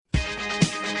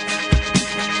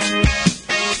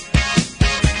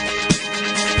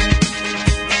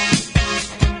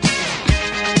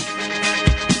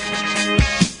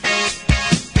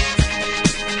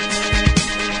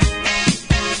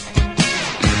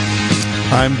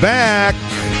I'm back.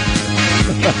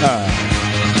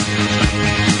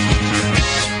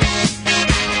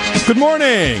 Good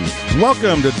morning.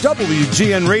 Welcome to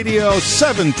WGN Radio,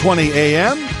 720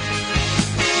 AM.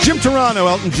 Jim Turano,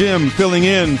 Elton Jim, filling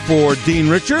in for Dean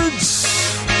Richards.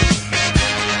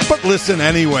 But listen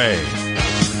anyway.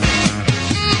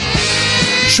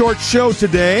 Short show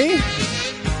today.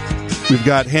 We've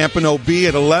got Hampton OB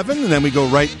at 11, and then we go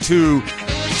right to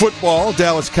football,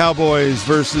 Dallas Cowboys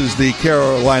versus the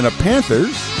Carolina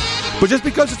Panthers. But just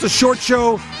because it's a short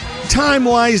show,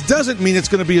 time-wise, doesn't mean it's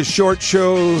going to be a short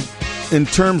show in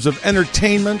terms of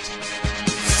entertainment,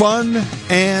 fun,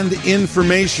 and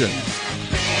information.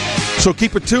 So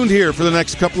keep it tuned here for the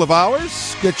next couple of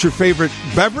hours. Get your favorite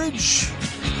beverage,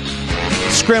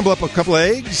 scramble up a couple of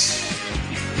eggs,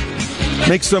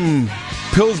 make some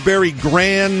Pillsbury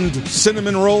Grand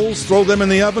cinnamon rolls, throw them in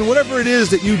the oven, whatever it is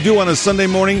that you do on a Sunday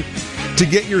morning to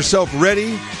get yourself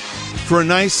ready for a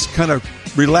nice kind of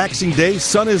relaxing day.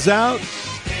 Sun is out.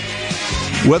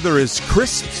 Weather is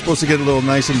crisp. Supposed to get a little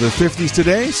nice into the 50s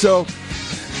today. So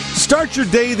start your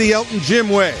day the Elton Jim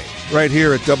way right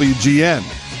here at WGN.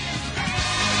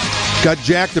 Got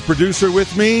Jack, the producer,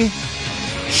 with me.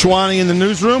 Schwani in the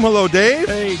newsroom. Hello, Dave.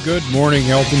 Hey, good morning,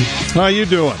 Elton. How you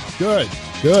doing? Good.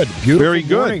 Beautiful Very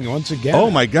good. morning once again.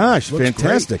 Oh, my gosh. Looks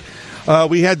fantastic.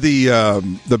 We had the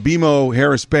BMO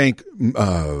Harris Bank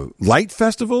Light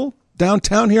Festival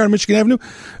downtown here on Michigan Avenue.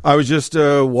 I was just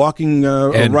walking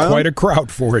and around. Quite a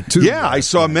crowd for it, too. Yeah, I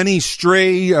saw many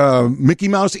stray Mickey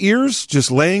Mouse ears just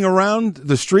laying around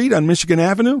the street on Michigan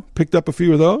Avenue. Picked up a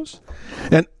few of those.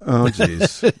 And, oh,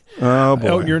 jeez. Oh, boy.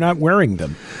 Oh, you're not wearing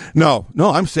them. No,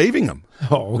 I'm saving them.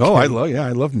 Oh, okay. Oh,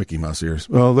 I love Mickey Mouse ears.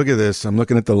 Well, look at this. I'm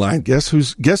looking at the line. Guess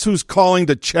who's calling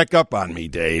to check up on me,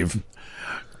 Dave?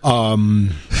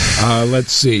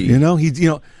 Let's see.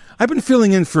 I've been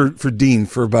filling in for Dean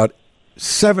for about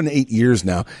 7-8 years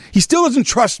now. He still doesn't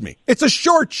trust me. It's a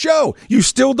short show. You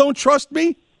still don't trust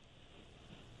me?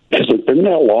 Has it been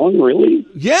that long, really?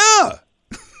 Yeah.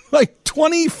 Like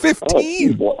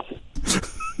 2015. Oh,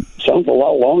 sounds a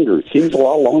lot longer. Seems a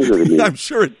lot longer to me. I'm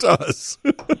sure it does.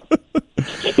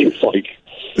 Seems like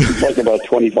about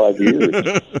 25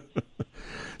 years.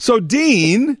 So,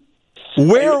 Dean,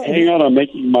 where? Hang on, I'm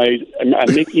making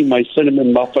my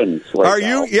cinnamon muffins. Right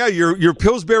now. You? Yeah, your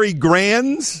Pillsbury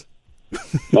Grands.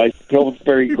 My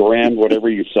Pillsbury Grand, whatever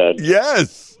you said.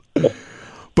 Yes.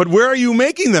 But where are you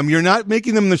making them? You're not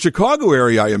making them in the Chicago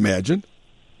area, I imagine.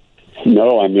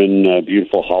 No, I'm in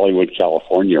beautiful Hollywood,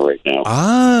 California right now.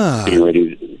 Ah. Getting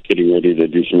ready to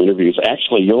do some interviews.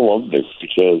 Actually, you'll love this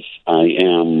because I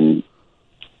am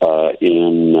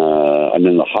in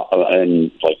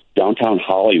like downtown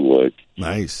Hollywood.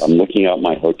 Nice. I'm looking out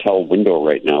my hotel window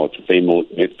right now. It's a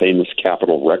famous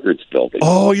Capitol Records building.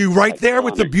 Oh, you're right there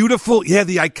with the beautiful,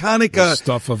 the iconic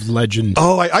stuff of legend.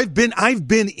 Oh, I've been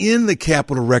in the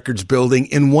Capitol Records building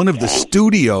in one of the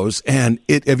studios, and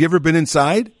have you ever been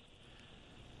inside?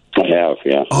 I have,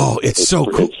 yeah. Oh, it's so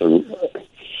cool.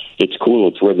 It's cool.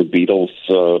 It's where the Beatles,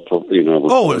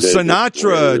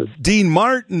 Sinatra, Dean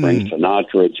Martin, Frank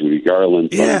Sinatra, Judy Garland,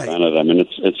 yeah. Bennett. I mean,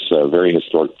 it's a very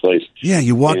historic place. Yeah,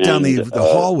 you walk down the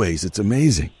hallways. It's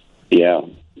amazing. Yeah,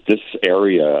 this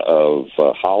area of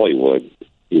Hollywood,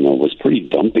 was pretty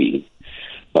dumpy,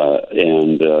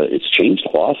 and it's changed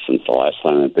a lot since the last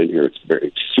time I've been here.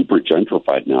 It's super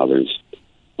gentrified now. There's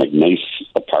like nice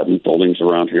apartment buildings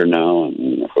around here now,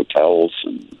 and hotels.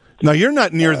 And now you're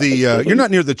not near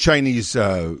the Chinese.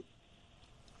 The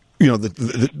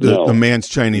Man's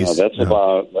Chinese.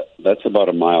 No, that's about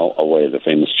a mile away. The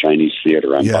famous Chinese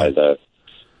theater. I'm by the.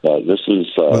 This is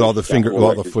with all the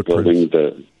footprints.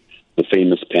 The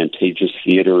famous Pantages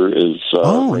Theater is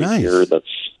nice. here.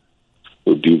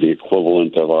 Would be the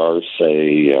equivalent of our,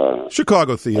 say,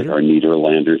 Chicago Theater, like our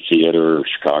Nederlander Theater, or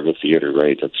Chicago Theater,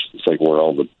 right? It's like where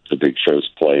all the big shows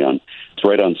play on. It's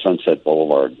right on Sunset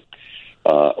Boulevard.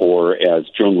 Or as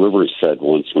Joan Rivers said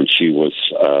once when she was,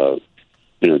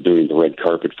 doing the red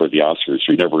carpet for the Oscars,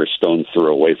 you're never a stone's throw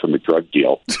away from a drug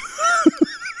deal.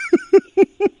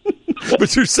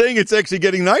 But you're saying it's actually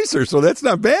getting nicer, so that's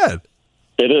not bad.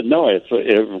 It is. No,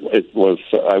 it was.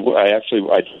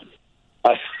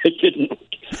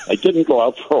 I didn't go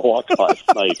out for a walk last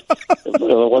night. I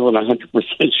wasn't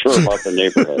 100% sure about the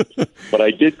neighborhood, but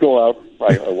I did go out.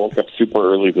 I woke up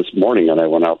super early this morning and I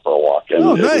went out for a walk.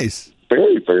 And nice!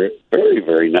 Very, very, very,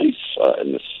 very nice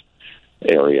in this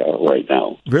area right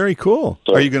now. Very cool.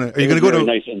 So are you gonna go to?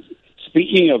 Nice. And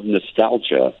speaking of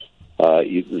nostalgia,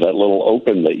 that little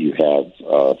open that you have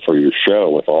for your show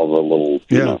with all the little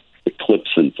the clips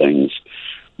and things.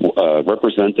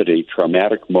 represented a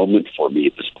traumatic moment for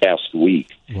me this past week.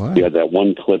 Wow. We had that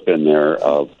one clip in there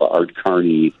of Art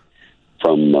Carney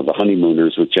from The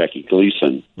Honeymooners with Jackie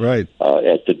Gleason. Right.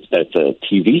 At the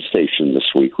TV station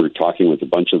this week, we were talking with a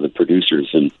bunch of the producers,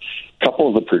 and a couple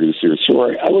of the producers who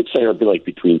are, I would say, are like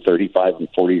between 35 and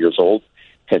 40 years old,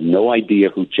 had no idea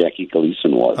who Jackie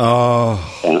Gleason was.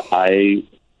 Oh. And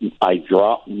I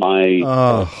dropped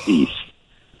my piece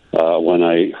when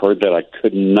I heard that. I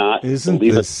could not Isn't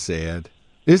believe this it. sad?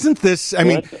 Isn't this? I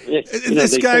mean,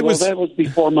 this guy said, was. Well, that was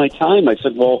before my time. I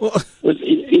said, well, a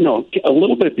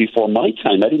little bit before my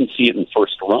time. I didn't see it in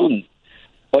first run.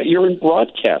 But you're in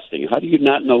broadcasting. How do you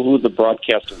not know who the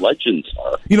broadcast legends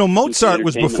are? Mozart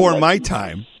was before my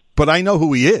time, but I know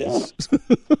who he is. Yeah.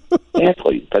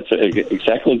 Exactly. That's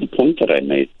exactly the point that I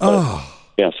made. But,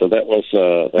 yeah, so that was...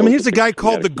 here's a guy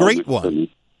called the Great One.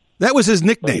 That was his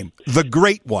nickname, the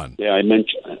Great One. Yeah, I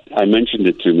mentioned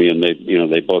it to me, and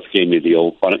they both gave me the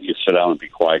old, why don't you sit down and be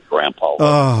quiet, Grandpa?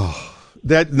 Oh,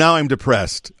 now I'm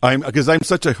depressed. Because I'm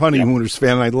such a Honeymooners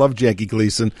fan, and I love Jackie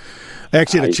Gleason. I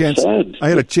actually had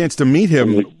a chance to meet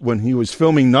him when he was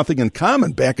filming Nothing in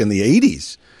Common back in the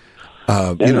 80s.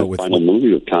 With a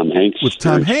movie with Tom Hanks. With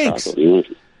Tom Hanks.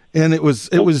 And it was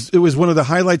one of the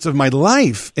highlights of my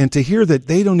life. And to hear that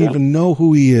they don't even know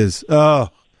who he is.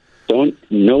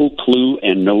 No clue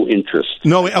and no interest.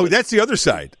 No, that's the other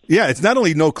side. Yeah, it's not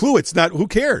only no clue, it's not, who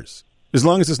cares? As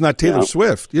long as it's not Taylor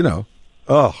Swift,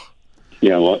 Oh.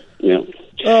 Yeah, well, yeah.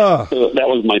 So that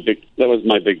was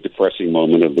my big depressing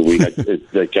moment of the week.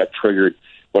 That got triggered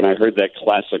when I heard that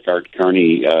classic Art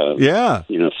Carney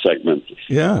segment.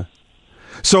 Yeah.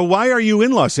 So why are you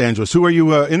in Los Angeles? Who are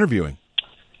you interviewing?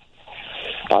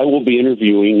 I will be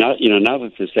interviewing, now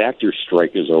that this actors'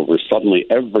 strike is over, suddenly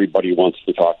everybody wants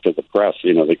to talk to the press.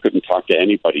 They couldn't talk to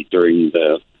anybody during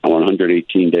the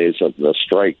 118 days of the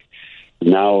strike.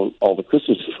 Now all the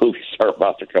Christmas movies are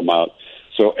about to come out,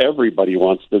 so everybody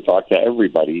wants to talk to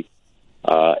everybody.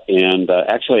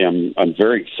 Actually, I'm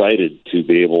very excited to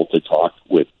be able to talk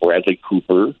with Bradley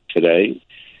Cooper today.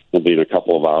 It'll be in a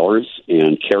couple of hours,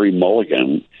 and Carey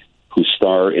Mulligan, who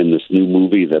star in this new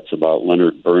movie that's about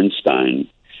Leonard Bernstein,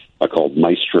 called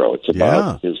Maestro. It's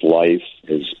about his life,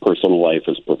 his personal life,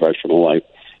 his professional life.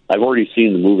 I've already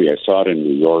seen the movie. I saw it in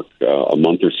New York a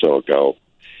month or so ago.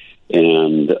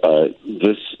 And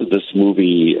this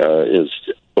movie is,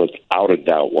 without a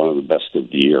doubt, one of the best of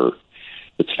the year.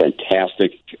 It's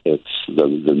fantastic. It's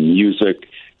the music.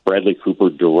 Bradley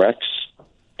Cooper directs,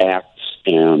 acts,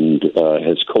 and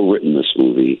has co-written this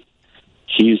movie.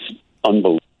 He's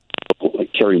unbelievable.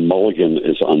 Carey Mulligan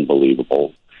is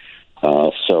unbelievable.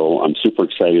 So I'm super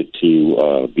excited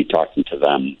to be talking to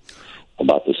them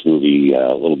about this movie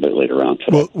a little bit later on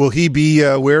today. Will he be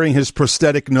wearing his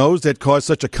prosthetic nose that caused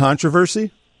such a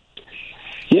controversy?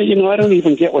 Yeah, I don't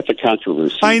even get what the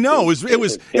controversy is. I know. It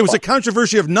was a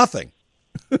controversy of nothing.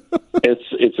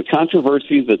 It's a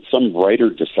controversy that some writer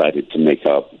decided to make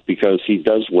up because he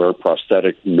does wear a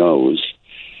prosthetic nose.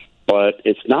 But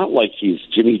it's not like he's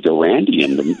Jimmy Durante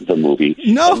in the movie.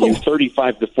 No. And you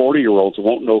 35 to 40-year-olds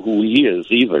won't know who he is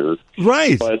either.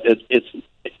 Right. But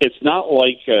it's not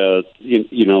like,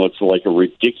 it's like a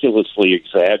ridiculously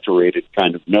exaggerated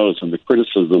kind of nose. And the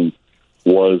criticism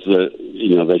was, that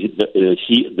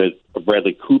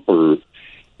Bradley Cooper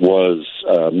was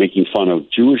making fun of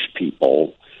Jewish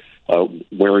people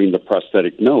wearing the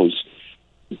prosthetic nose.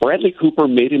 Bradley Cooper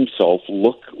made himself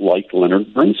look like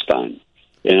Leonard Bernstein.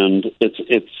 And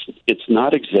it's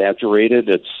not exaggerated.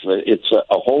 It's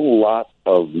a whole lot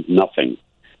of nothing.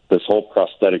 This whole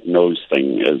prosthetic nose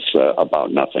thing is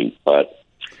about nothing. But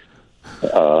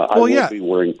I will be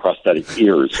wearing prosthetic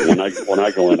ears when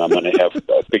I go in. I'm going to have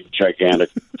big, gigantic,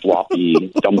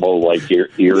 floppy, Dumbo-like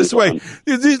ears. This way,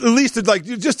 at least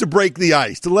just to break the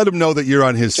ice, to let him know that you're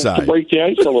on his side. To break the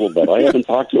ice a little bit. I haven't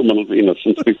talked to him,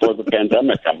 since before the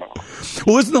pandemic.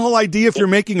 Well, isn't the whole idea, if you're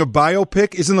making a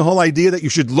biopic, isn't the whole idea that you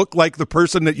should look like the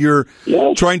person that you're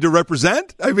trying to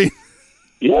represent? I mean,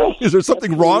 is there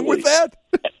something wrong with that?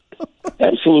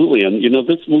 Absolutely. And,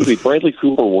 this movie, Bradley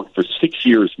Cooper worked for 6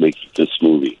 years making this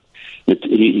movie.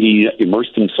 He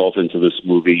immersed himself into this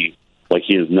movie like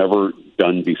he has never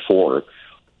done before,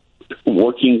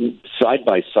 working side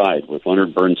by side with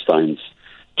Leonard Bernstein's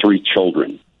 3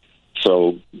 children.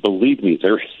 So, believe me,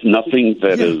 there's nothing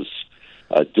that is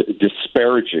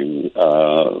disparaging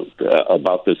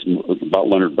about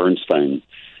Leonard Bernstein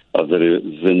that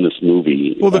is in this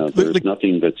movie. Well, there's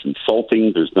nothing that's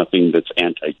insulting. There's nothing that's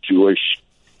anti-Jewish.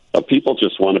 People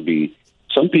just want to be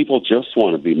Some people just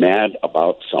want to be mad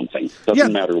about something.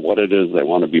 Doesn't matter what it is, they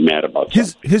want to be mad about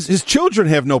something. His children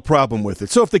have no problem with it.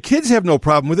 So if the kids have no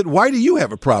problem with it, why do you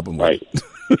have a problem with it?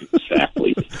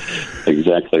 Exactly.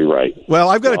 Exactly right. Well,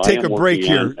 I've got to take a break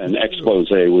here. An expose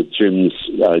with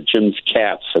Jim's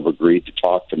cats have agreed to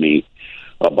talk to me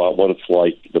about what it's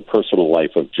like, the personal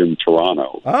life of Jim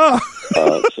Toronto.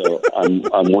 So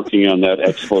I'm working on that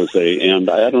expose, and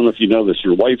I don't know if you know this,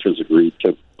 your wife has agreed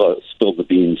to spill the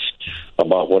beans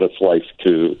about what it's like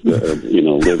to live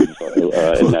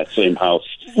in that same house.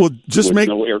 Well, just with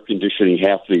no air conditioning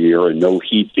half the year and no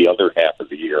heat the other half of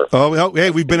the year. Oh, well,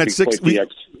 hey, we've been at 60.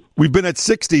 We've been at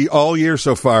 60 all year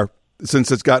so far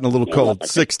since it's gotten a little cold.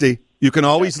 60. You can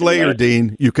always layer,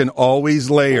 Dean. You can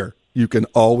always layer. You can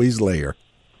always layer.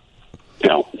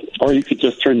 No, or you could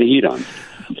just turn the heat on.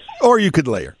 Or you could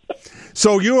layer.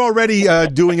 So you're already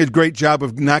doing a great job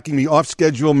of knocking me off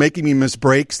schedule, making me miss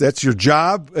breaks. That's your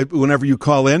job whenever you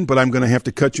call in, but I'm going to have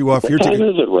to cut you off here. What time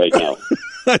is it right now?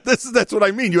 That's what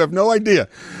I mean. You have no idea.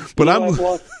 But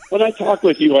when I talk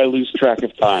with you, I lose track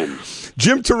of time.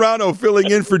 Jim Toronto filling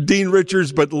in for Dean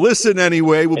Richards, but listen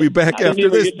anyway. We'll be back after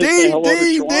this. Dean.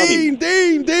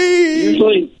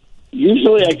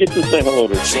 Usually I get to say hello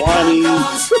to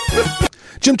Swanee.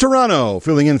 Jim Toronto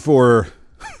filling in for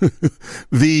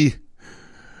the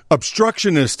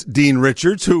obstructionist Dean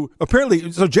Richards, who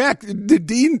apparently. So Jack, did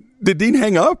Dean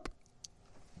hang up?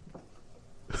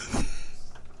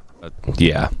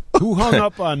 Yeah. Who hung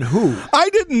up on who? I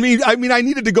I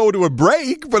needed to go to a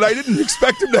break, but I didn't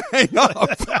expect him to hang up.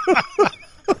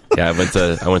 Yeah,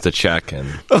 I went to check and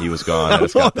he was gone. I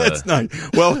just got that's nice.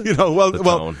 Well,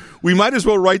 we might as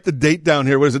well write the date down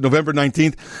here. What is it, November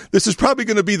 19th? This is probably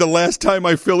going to be the last time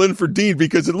I fill in for Dean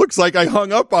because it looks like I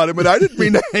hung up on him, and I didn't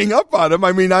mean to hang up on him.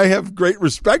 I mean, I have great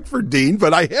respect for Dean,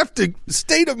 but I have to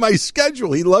stay to my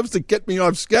schedule. He loves to get me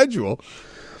off schedule.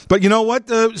 But you know what,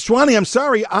 Swanee, I'm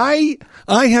sorry. I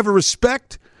have a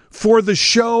respect for the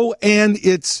show and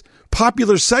its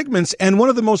popular segments, and one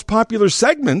of the most popular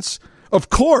segments, of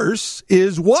course,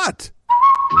 is what?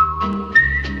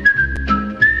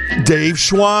 Dave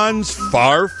Schwann's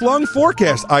Far-Flung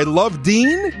Forecast. I love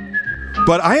Dean,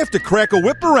 but I have to crack a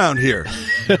whip around here.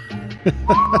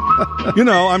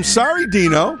 I'm sorry,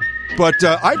 Dino, but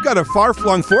I've got a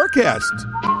far-flung forecast.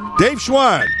 Dave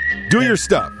Schwann, do your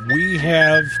stuff. We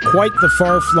have quite the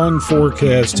far-flung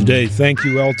forecast today. Thank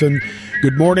you, Elton.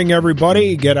 Good morning,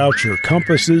 everybody. Get out your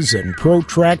compasses and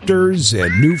protractors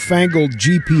and newfangled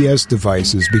GPS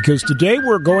devices, because today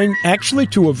we're going actually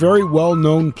to a very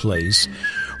well-known place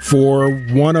for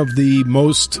one of the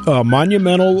most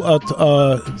monumental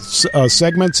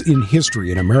segments in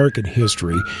history, in American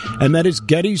history, and that is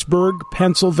Gettysburg,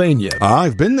 Pennsylvania.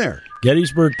 I've been there.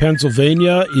 Gettysburg,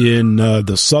 Pennsylvania, in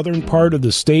the southern part of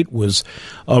the state, was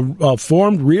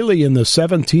formed really in the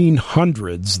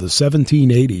 1700s, the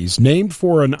 1780s, named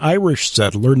for an Irish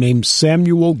settler named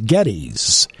Samuel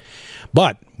Geddes.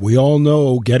 But we all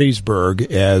know Gettysburg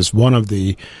as one of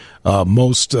the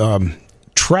most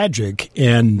tragic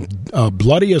and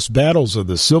bloodiest battles of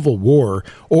the Civil War.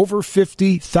 Over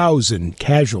 50,000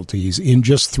 casualties in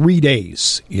just 3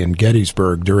 days in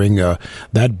Gettysburg during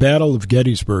that Battle of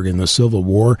Gettysburg in the Civil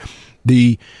War.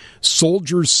 The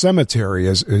Soldiers' Cemetery,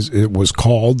 as it was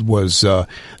called, was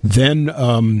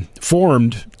then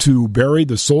formed to bury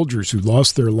the soldiers who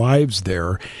lost their lives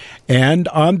there. And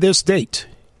on this date,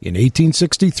 in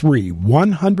 1863,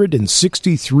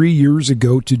 163 years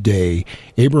ago today,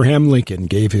 Abraham Lincoln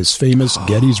gave his famous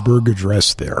Gettysburg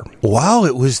Address there. Wow,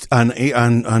 it was on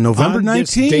November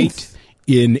 19th. This date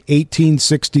in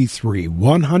 1863,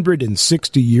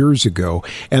 160 years ago,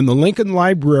 and the Lincoln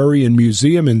Library and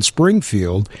Museum in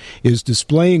Springfield is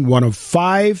displaying one of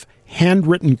 5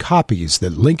 handwritten copies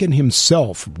that Lincoln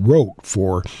himself wrote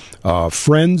for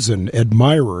friends and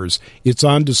admirers. It's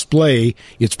on display.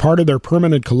 It's part of their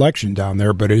permanent collection down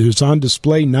there, but it is on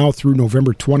display now through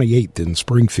November 28th in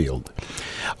Springfield.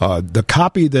 The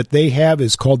copy that they have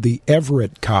is called the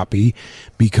Everett copy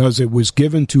because it was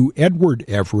given to Edward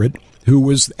Everett, who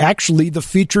was actually the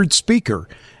featured speaker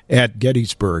at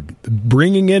Gettysburg.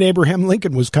 Bringing in Abraham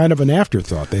Lincoln was kind of an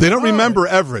afterthought. They don't remember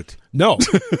Everett. No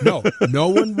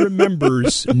one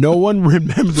remembers. No one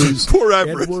remembers. Poor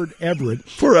Everett. Edward Everett.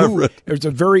 Poor Everett. There's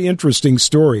a very interesting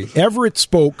story. Everett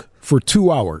spoke for 2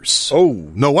 hours.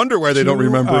 Oh, no wonder why they don't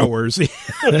remember 2 hours.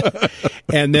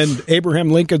 And then Abraham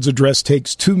Lincoln's address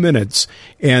takes 2 minutes.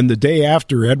 And the day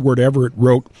after, Edward Everett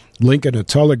wrote Lincoln a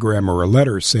telegram or a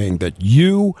letter saying that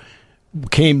you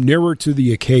came nearer to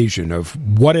the occasion of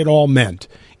what it all meant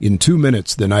in 2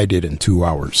 minutes than I did in 2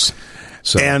 hours.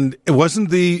 So, and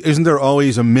isn't there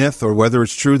always a myth, or whether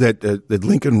it's true that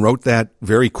Lincoln wrote that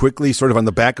very quickly, sort of on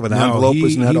the back of an envelope?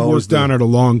 Isn't that always worked on it a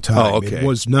long time. Oh, okay. It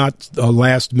was not a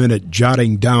last-minute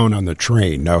jotting down on the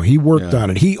train. No, he worked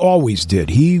on it. He always did.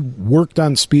 He worked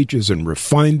on speeches and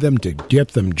refined them to get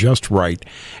them just right,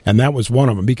 and that was one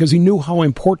of them, because he knew how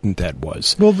important that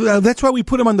was. Well, that's why we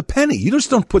put him on the penny. You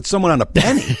just don't put someone on a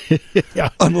penny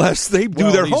unless they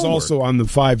do their homework. He's also on the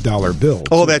 $5 bill.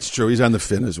 Oh, that's true. He's on the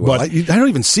fin as well. But I don't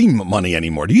even see money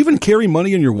anymore. Do you even carry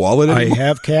money in your wallet anymore? I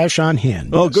have cash on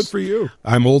hand. Oh, yes. good for you.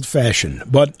 I'm old-fashioned.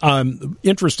 But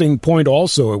interesting point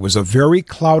also, it was a very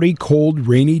cloudy, cold,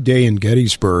 rainy day in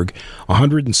Gettysburg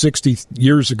 160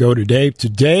 years ago today.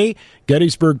 Today,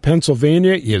 Gettysburg,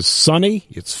 Pennsylvania is sunny.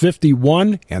 It's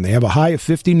 51, and they have a high of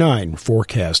 59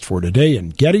 forecast for today in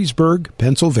Gettysburg,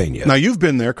 Pennsylvania. Now, you've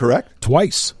been there, correct?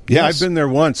 Twice. Yeah, Yes. I've been there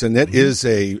once, and it is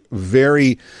a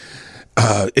very...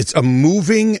 it's a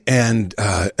moving and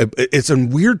it's a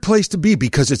weird place to be,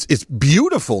 because it's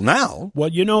beautiful now. Well,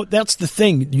 that's the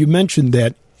thing. You mentioned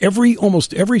that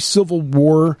almost every Civil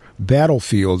War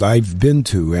battlefield I've been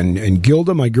to, and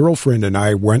Gilda, my girlfriend, and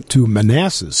I went to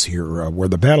Manassas here, where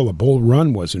the Battle of Bull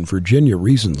Run was in Virginia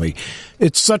recently.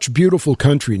 It's such beautiful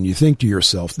country, and you think to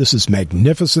yourself, this is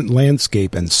magnificent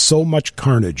landscape, and so much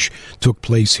carnage took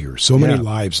place here. So many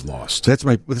lives lost. That's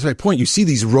my point. You see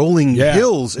these rolling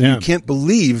hills, and you can't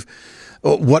believe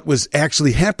what was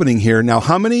actually happening here. Now,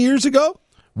 how many years ago?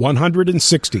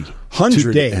 160.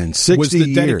 160 was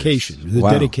the dedication. Years. The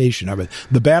Wow. dedication of it.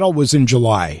 The battle was in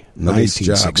July. Nice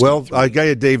job. Well, I got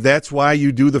you, Dave. That's why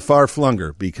you do the far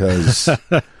flunger, because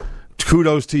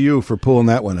kudos to you for pulling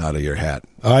that one out of your hat.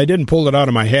 I didn't pull it out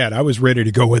of my hat. I was ready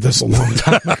to go with this a long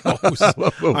time ago.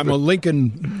 I'm a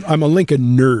Lincoln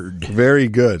nerd. Very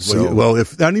good. So, well,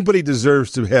 if anybody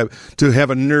deserves to have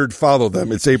a nerd follow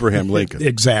them, it's Abraham Lincoln.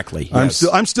 Exactly. Yes.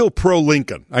 I'm still pro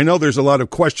Lincoln. I know there's a lot of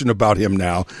question about him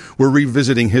now. We're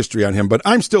revisiting history on him, but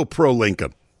I'm still pro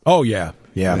Lincoln. Oh yeah.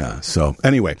 Yeah. So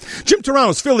anyway, Jim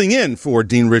Turano's filling in for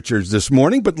Dean Richards this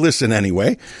morning, but listen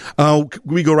anyway.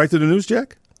 We go right to the news,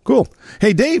 Jack? Cool.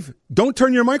 Hey, Dave, don't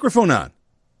turn your microphone on.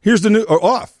 Here's the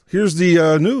off. Here's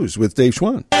the news with Dave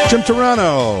Schwann. Jim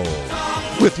Turano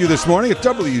with you this morning at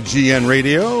WGN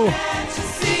Radio,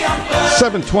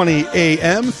 7:20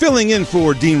 a.m., filling in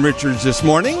for Dean Richards this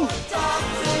morning.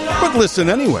 But listen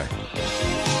anyway.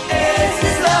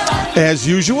 As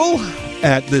usual,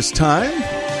 at this time,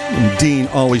 Dean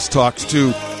always talks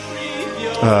to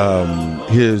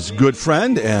his good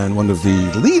friend and one of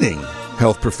the leading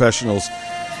health professionals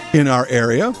in our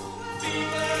area,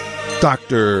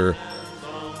 Dr.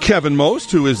 Kevin Most,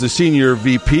 who is the Senior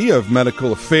VP of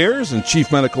Medical Affairs and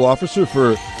Chief Medical Officer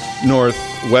for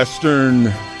Northwestern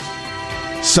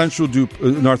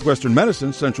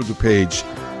Medicine, Central DuPage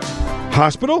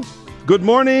Hospital. Good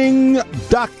morning,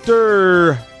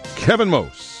 Dr. Kevin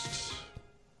Most.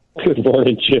 Good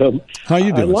morning, Jim. How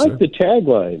you doing, I like sir? the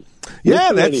tagline.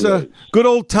 Yeah, that's good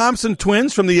old Thompson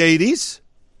twins from the 80s.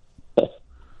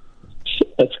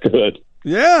 That's good.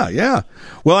 Yeah.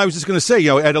 Well, I was just going to say,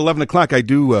 at 11 o'clock, I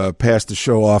do pass the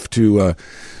show off to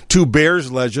two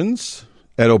Bears legends,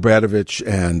 Ed Obradovich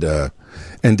and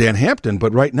Dan Hampton.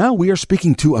 But right now, we are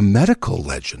speaking to a medical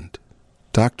legend,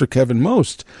 Dr. Kevin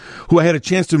Most, who I had a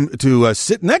chance to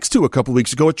sit next to a couple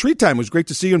weeks ago at Tree Time. It was great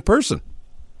to see you in person.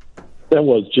 That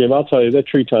was, Jim. I'll tell you, that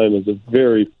Tree Time is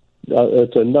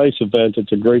it's a nice event.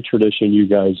 It's a great tradition you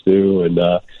guys do, and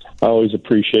I always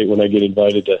appreciate when I get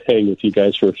invited to hang with you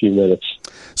guys for a few minutes.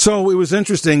 So it was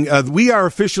interesting. We are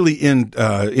officially in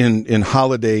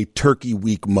holiday turkey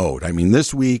week mode. I mean,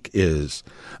 this week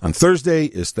on Thursday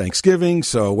is Thanksgiving.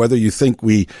 So whether you think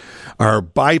we are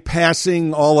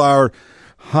bypassing all our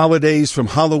holidays from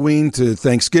Halloween to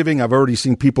Thanksgiving, I've already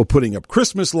seen people putting up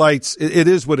Christmas lights. It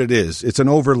is what it is. It's an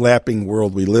overlapping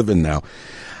world we live in now.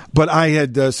 But I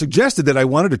had suggested that I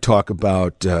wanted to talk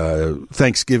about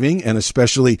Thanksgiving, and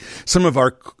especially some of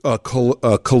our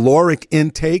caloric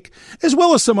intake, as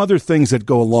well as some other things that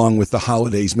go along with the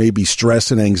holidays, maybe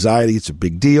stress and anxiety. It's a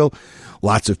big deal.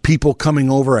 Lots of people coming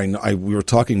over. We were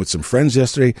talking with some friends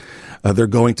yesterday. They're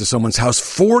going to someone's house.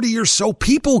 40 or so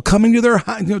people coming to their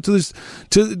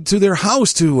to their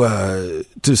house to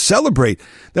celebrate.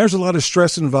 There's a lot of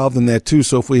stress involved in that too.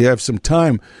 So if we have some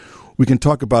time, we can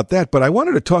talk about that. But I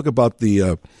wanted to talk about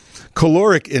the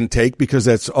caloric intake, because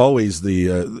that's always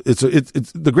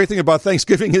it's the great thing about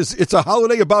Thanksgiving is it's a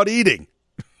holiday about eating.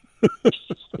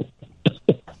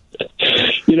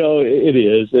 It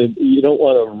is, and you don't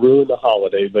want to ruin the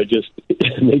holiday by just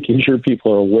making sure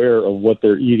people are aware of what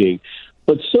they're eating.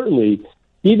 But certainly,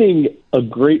 eating a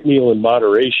great meal in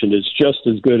moderation is just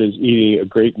as good as eating a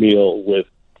great meal with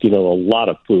a lot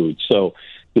of food. So,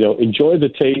 enjoy the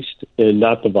taste and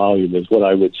not the volume is what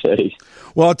I would say.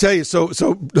 Well, I'll tell you, so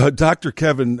Dr.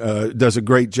 Kevin does a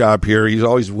great job here. He's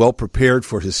always well prepared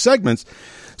for his segments.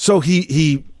 So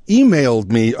he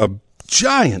emailed me a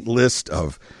giant list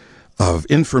of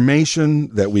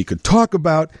information that we could talk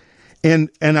about. And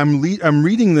I'm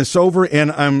reading this over,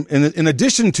 and I'm in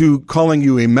addition to calling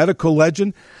you a medical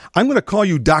legend, I'm going to call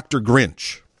you Dr.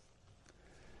 Grinch.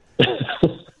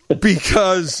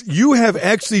 Because you have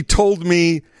actually told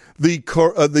me the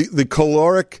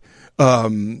caloric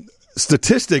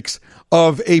statistics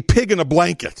of a pig in a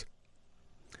blanket.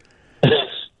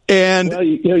 And well,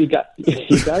 you got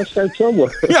to start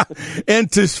somewhere. Yeah,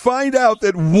 and to find out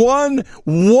that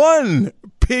one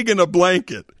pig in a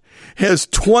blanket has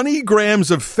 20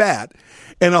 grams of fat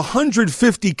and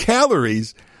 150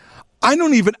 calories, I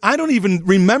don't even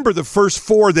remember the first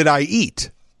 4 that I eat.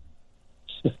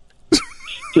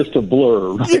 Just a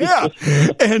blur. Right? Yeah.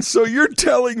 And so you're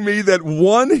telling me that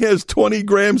one has 20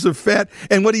 grams of fat,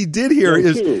 and what he did here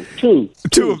is two.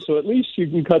 So at least you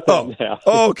can cut that in half.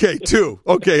 Okay, 2.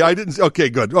 Okay, okay,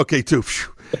 good. Okay, 2.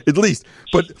 At least.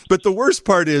 But the worst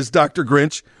part is, Dr.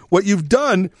 Grinch, what you've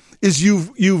done is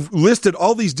you've listed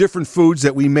all these different foods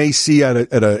that we may see at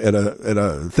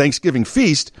a Thanksgiving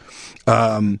feast.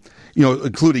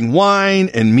 Including wine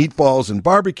and meatballs and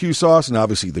barbecue sauce, and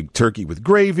obviously the turkey with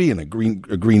gravy and a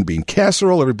green bean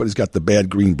casserole. Everybody's got the bad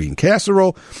green bean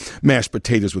casserole, mashed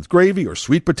potatoes with gravy or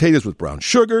sweet potatoes with brown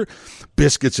sugar,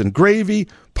 biscuits and gravy,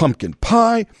 pumpkin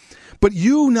pie. But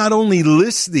you not only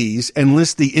list these and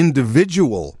list the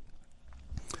individual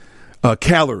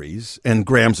calories and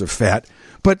grams of fat,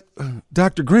 but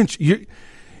Dr. Grinch,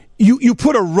 you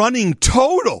put a running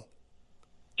total.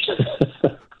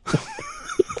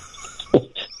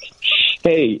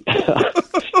 Hey,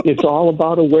 it's all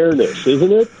about awareness,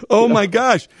 isn't it? Oh my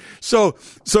gosh! So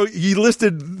you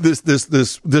listed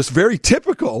this very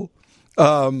typical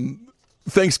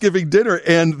Thanksgiving dinner,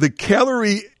 and the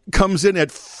calorie comes in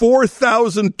at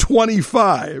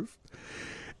 4,025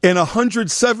 and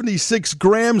 176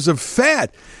 grams of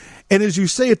fat. And as you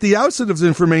say at the outset of the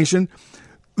information,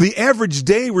 the average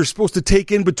day we're supposed to take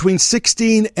in between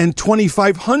 16 and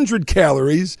 2,500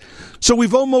 calories. So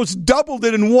we've almost doubled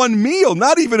it in one meal,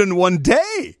 not even in one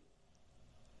day.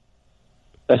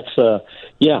 That's that's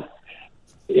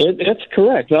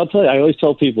correct. I'll tell you, I always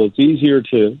tell people it's easier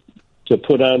to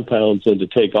put on pounds than to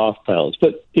take off pounds.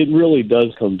 But it really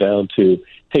does come down to,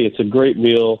 hey, it's a great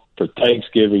meal for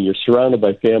Thanksgiving. You're surrounded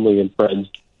by family and friends.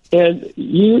 And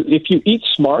if you eat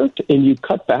smart and you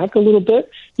cut back a little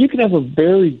bit, you can have a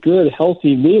very good,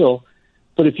 healthy meal.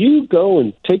 But if you go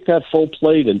and take that full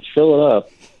plate and fill it up,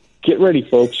 get ready,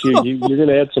 folks. You're going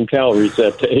to add some calories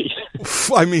that day.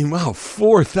 I mean, wow,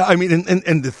 4,000. I mean,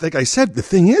 and like I said, the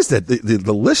thing is that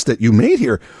the list that you made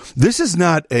here, this is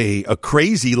not a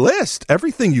crazy list.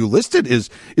 Everything you listed is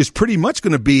pretty much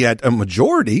going to be at a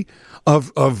majority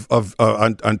of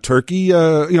on turkey,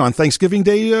 on Thanksgiving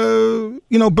Day,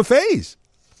 buffets.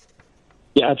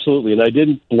 Yeah, absolutely. And I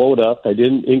didn't blow it up. I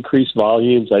didn't increase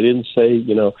volumes. I didn't say,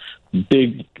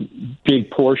 big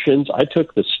portions. I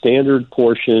took the standard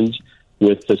portions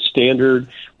with the standard,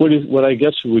 what I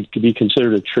guess would be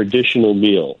considered a traditional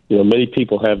meal. Many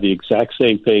people have the exact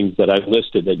same things that I've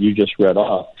listed that you just read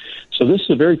off. So this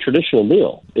is a very traditional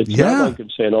meal. It's not like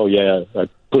I'm saying, oh, yeah, I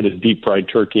put a deep-fried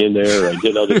turkey in there, or I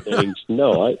did other things.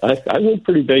 No, I went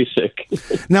pretty basic.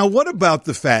 Now, what about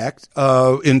the fact,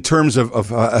 in terms of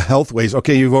health ways?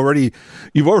 Okay, you've already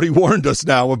warned us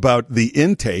now about the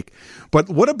intake, but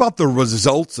what about the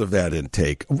results of that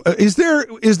intake? Is there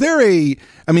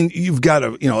I mean, you've got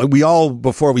to, we all,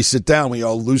 before we sit down, we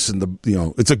all loosen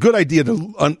the, it's a good idea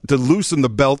to loosen the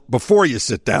belt before you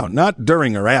sit down, not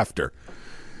during or after.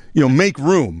 Make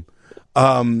room.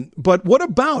 But what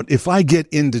about if I get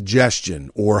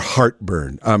indigestion or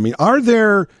heartburn? I mean, are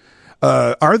there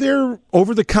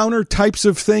over-the-counter types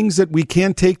of things that we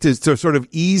can take to sort of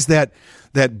ease that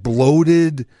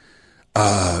bloated,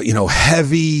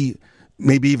 heavy,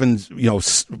 maybe even,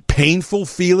 painful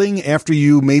feeling after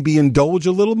you maybe indulge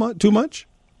a little too much?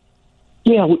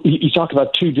 Yeah, you talk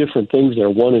about two different things there.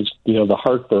 One is, the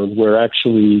heartburn, where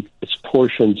actually it's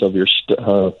portions of your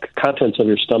contents of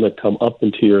your stomach come up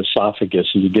into your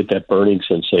esophagus, and you get that burning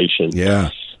sensation.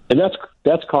 Yeah, and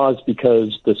that's caused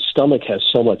because the stomach has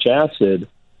so much acid,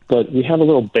 but we have a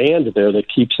little band there that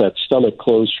keeps that stomach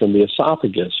closed from the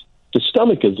esophagus. The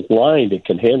stomach is lined and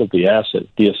can handle the acid.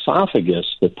 The esophagus,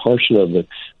 the portion of the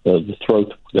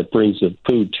throat that brings the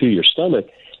food to your stomach,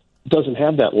 doesn't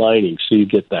have that lining, so you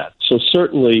get that. So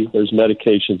certainly there's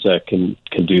medications that can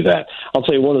do that. I'll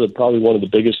tell you probably one of the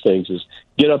biggest things is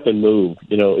get up and move.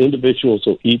 Individuals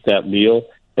will eat that meal,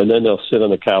 and then they'll sit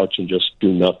on the couch and just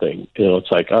do nothing.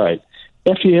 It's like, all right,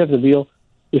 after you have the meal,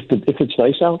 if it's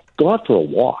nice out, go out for a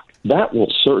walk. That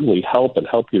will certainly help and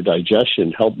help your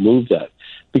digestion, help move that.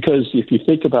 Because if you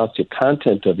think about the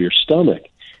content of your stomach,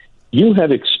 you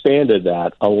have expanded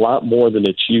that a lot more than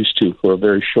it's used to for a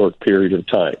very short period of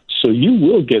time. So you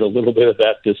will get a little bit of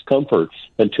that discomfort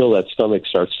until that stomach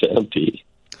starts to empty.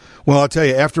 Well, I'll tell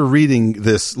you, after reading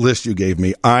this list you gave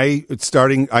me, I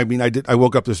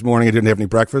woke up this morning, I didn't have any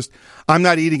breakfast. I'm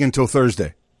not eating until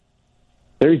Thursday.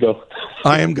 There you go.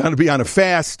 I am going to be on a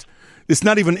fast. It's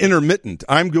not even intermittent.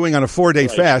 I'm going on a 4-day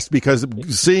fast because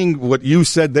seeing what you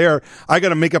said there, I got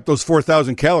to make up those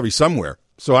 4,000 calories somewhere.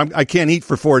 So I can't eat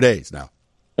for 4 days now.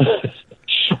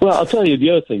 Well, I'll tell you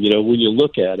the other thing, when you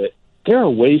look at it, there are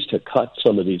ways to cut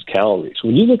some of these calories.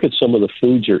 When you look at some of the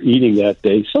foods you're eating that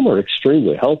day, some are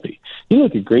extremely healthy. You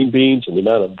look at green beans and the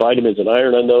amount of vitamins and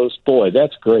iron on those, boy,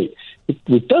 that's great.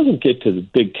 It doesn't get to the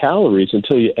big calories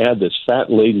until you add this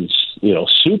fat-laden,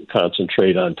 soup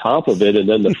concentrate on top of it and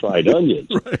then the fried onions.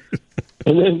 Right.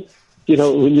 And then,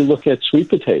 when you look at sweet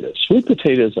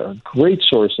potatoes are a great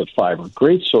source of fiber,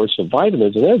 great source of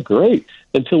vitamins, and they're great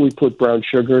until we put brown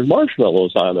sugar and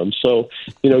marshmallows on them. So,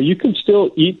 you can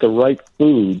still eat the right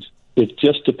foods. It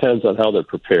just depends on how they're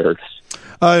prepared.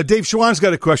 Dave Schwann's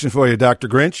got a question for you, Dr.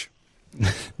 Grinch.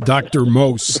 Dr.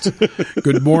 Most.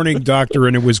 Good morning, Doctor,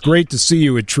 and it was great to see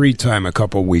you at Tree Time a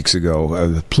couple weeks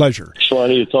ago. Pleasure.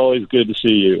 Swanee, it's always good to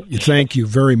see you. Thank you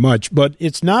very much. But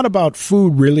it's not about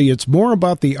food, really. It's more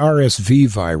about the RSV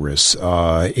virus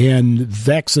and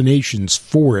vaccinations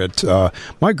for it.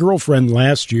 My girlfriend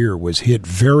last year was hit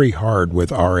very hard with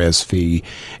RSV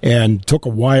and took a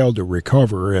while to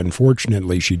recover, and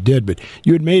fortunately she did. But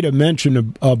you had made a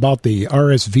mention about the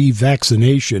RSV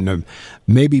vaccination of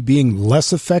maybe being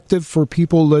less effective for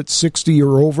people that's 60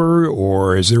 or over,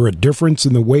 or is there a difference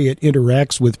in the way it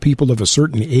interacts with people of a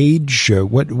certain age?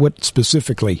 What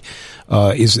specifically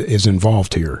is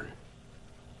involved here?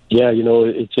 Yeah,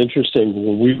 it's interesting.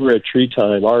 When we were at Tree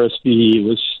Time, RSV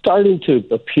was starting to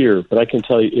appear, but I can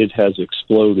tell you it has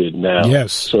exploded now.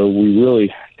 Yes. So we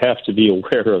really have to be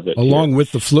aware of it. Along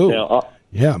with the flu. Now,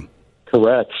 yeah.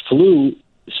 Correct. Flu,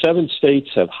 7 states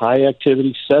have high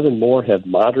activity, 7 more have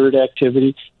moderate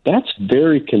activity. That's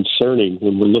very concerning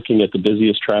when we're looking at the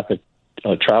busiest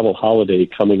travel holiday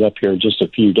coming up here in just a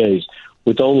few days,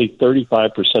 with only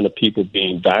 35% of people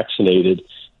being vaccinated,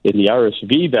 and the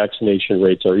RSV vaccination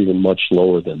rates are even much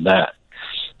lower than that.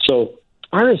 So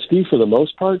RSV, for the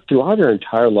most part, throughout our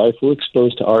entire life, we're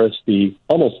exposed to RSV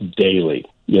almost daily.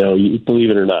 You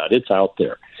believe it or not, it's out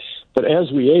there. But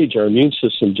as we age, our immune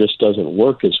system just doesn't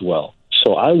work as well.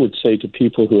 So I would say to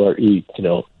people who are,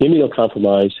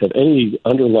 immunocompromised, have any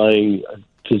underlying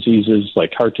diseases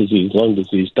like heart disease, lung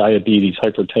disease, diabetes,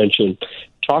 hypertension,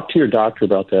 talk to your doctor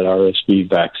about that RSV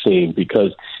vaccine,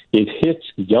 because it hits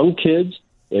young kids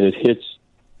and it hits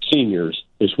seniors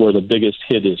is where the biggest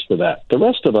hit is for that. The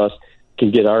rest of us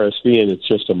can get RSV and it's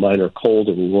just a minor cold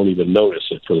and we won't even notice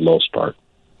it for the most part.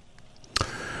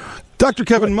 Dr.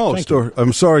 Kevin Most, or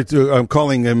I'm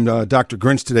calling him Dr.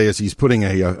 Grinch today as he's putting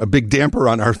a big damper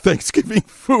on our Thanksgiving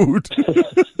food.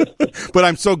 But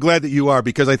I'm so glad that you are,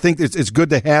 because I think it's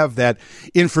good to have that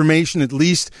information at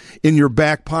least in your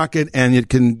back pocket, and it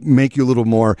can make you a little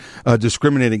more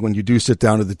discriminating when you do sit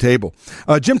down at the table.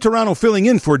 Jim Turano filling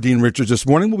in for Dean Richards this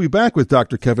morning. We'll be back with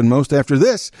Dr. Kevin Most after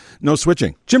this. No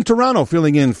switching. Jim Turano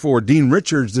filling in for Dean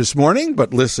Richards this morning,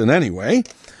 but listen anyway.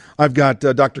 I've got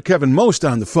Dr. Kevin Most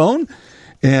on the phone,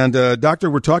 and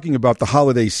Doctor, we're talking about the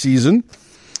holiday season,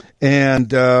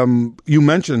 and you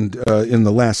mentioned in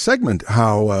the last segment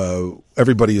how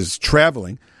everybody is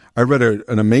traveling. I read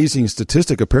an amazing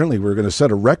statistic. Apparently, we're going to set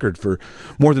a record for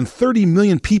more than 30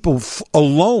 million people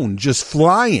alone just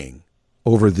flying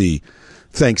over the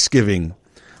Thanksgiving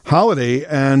holiday,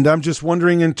 and I'm just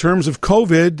wondering, in terms of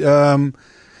COVID,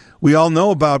 we all know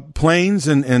about planes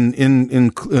and in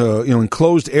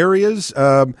enclosed areas.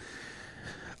 You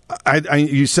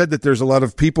said that there's a lot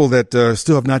of people that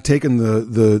still have not taken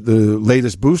the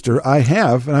latest booster. I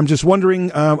have, and I'm just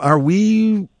wondering, are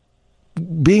we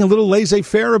being a little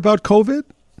laissez-faire about COVID?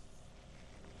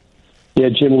 Yeah,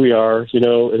 Jim, we are.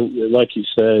 And like you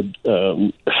said,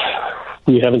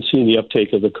 we haven't seen the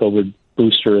uptake of the COVID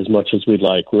booster as much as we'd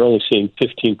like. We're only seeing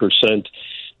 15%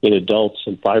 in adults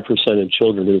and 5% in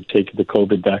children who have taken the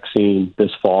COVID vaccine this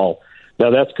fall.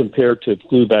 Now, that's compared to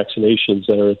flu vaccinations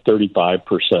that are at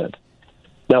 35%.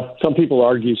 Now, some people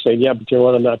argue saying, yeah, but you know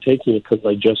what, I'm not taking it because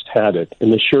I just had it.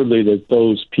 And assuredly that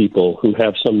those people who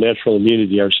have some natural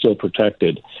immunity are still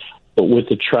protected. But with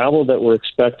the travel that we're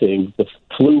expecting, the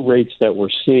flu rates that we're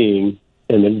seeing,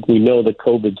 and then we know that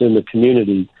COVID's in the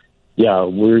community, yeah,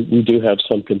 we do have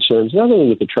some concerns, not only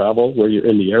with the travel where you're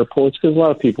in the airports, because a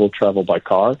lot of people travel by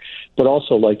car, but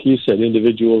also, like you said,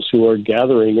 individuals who are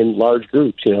gathering in large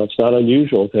groups. It's not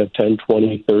unusual to have 10,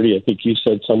 20, 30. I think you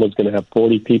said someone's going to have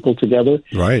 40 people together.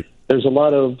 Right. There's a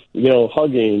lot of,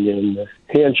 hugging and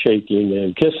handshaking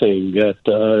and kissing that,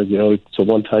 it's the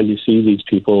one time you see these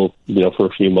people, for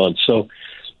a few months. So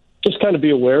just kind of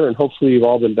be aware, and hopefully you've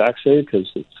all been vaccinated, because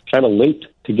it's kind of late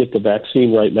to get the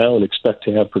vaccine right now and expect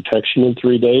to have protection in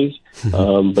 3 days.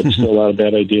 But still not a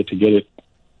bad idea to get it.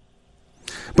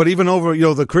 But even over,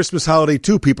 the Christmas holiday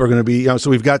too, people are going to be, so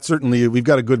we've got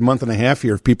a good month and a half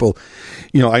here of people,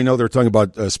 I know they're talking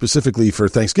about specifically for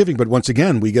Thanksgiving, but once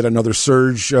again, we get another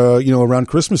surge, around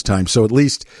Christmas time. So at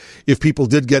least if people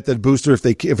did get that booster, if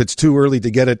it's too early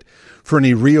to get it for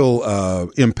any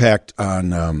real impact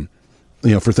on,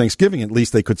 for Thanksgiving, at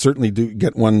least they could certainly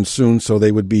get one soon, so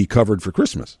they would be covered for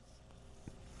Christmas.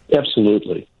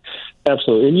 Absolutely.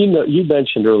 Absolutely. And you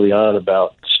mentioned early on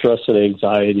about stress and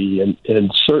anxiety,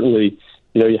 and certainly,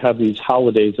 you have these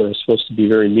holidays that are supposed to be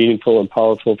very meaningful and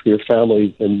powerful for your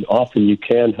family, and often you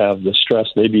can have the stress,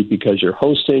 maybe because you're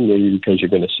hosting, maybe because you're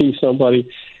going to see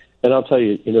somebody. And I'll tell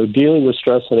you, dealing with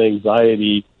stress and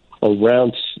anxiety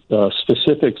around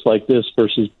specifics like this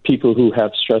versus people who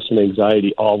have stress and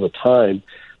anxiety all the time,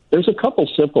 there's a couple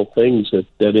simple things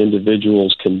that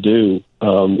individuals can do,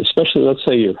 especially, let's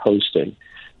say you're hosting.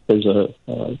 There's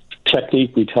a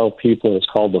technique we tell people, it's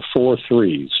called the 4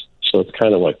 3s. So it's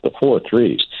kind of like the 4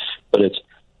 3s. But it's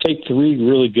take 3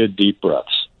 really good deep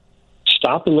breaths.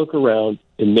 Stop and look around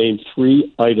and name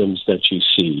 3 items that you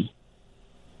see.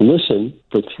 Listen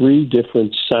for 3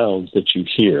 different sounds that you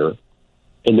hear.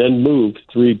 And then move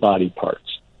 3 body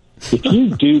parts. If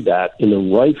you do that in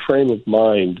the right frame of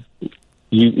mind,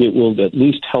 it will at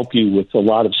least help you with a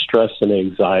lot of stress and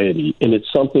anxiety. And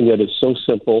it's something that is so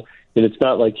simple. And it's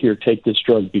not like, here, take this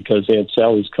drug because Aunt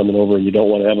Sally's coming over and you don't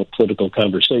want to have a political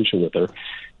conversation with her.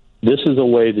 This is a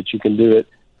way that you can do it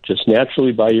just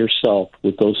naturally by yourself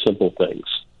with those simple things.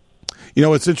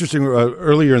 It's interesting.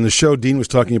 Earlier in the show, Dean was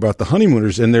talking about the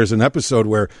honeymooners, and there's an episode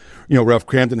where, Ralph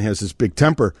Cramden has this big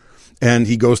temper, and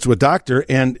he goes to a doctor,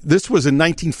 and this was in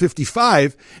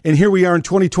 1955, and here we are in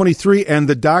 2023, and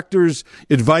the doctor's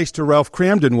advice to Ralph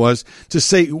Cramden was to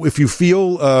say, if you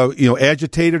feel,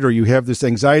 agitated or you have this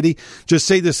anxiety, just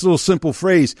say this little simple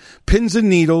phrase: pins and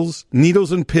needles,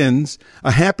 needles and pins,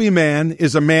 a happy man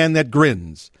is a man that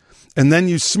grins. And then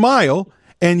you smile,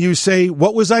 and you say,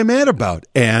 what was I mad about?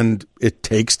 And it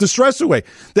takes the stress away.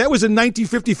 That was in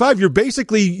 1955. You're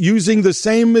basically using the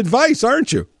same advice,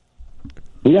 aren't you?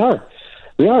 We are.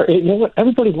 You know what?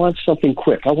 Everybody wants something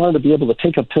quick. I wanted to be able to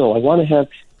take a pill. I want to have,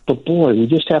 but boy, we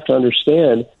just have to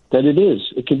understand that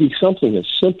it can be something as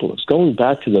simple as going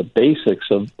back to the basics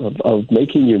of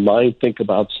making your mind think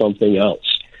about something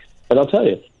else. And I'll tell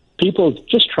you, people,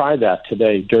 just try that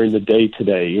today, during the day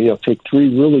today. Take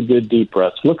 3 really good deep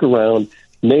breaths. Look around,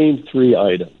 name 3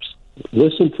 items,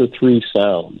 listen for 3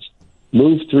 sounds,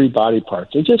 move 3 body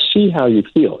parts, and just see how you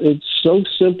feel. It's so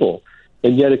simple.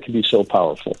 And yet it can be so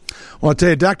powerful. Well, I'll tell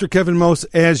you, Dr. Kevin Most,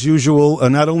 as usual,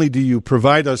 not only do you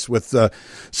provide us with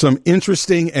some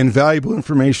interesting and valuable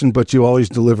information, but you always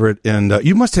deliver it. And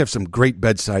you must have some great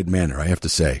bedside manner, I have to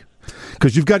say,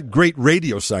 because you've got great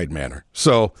radio side manner.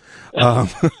 So I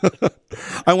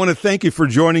want to thank you for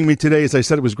joining me today. As I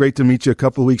said, it was great to meet you a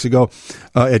couple of weeks ago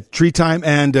at Tree Time.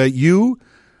 And you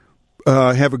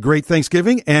have a great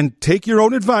Thanksgiving, and take your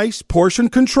own advice, portion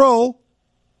control.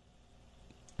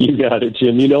 You got it,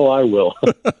 Jim. I will.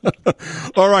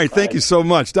 All right. Thank you so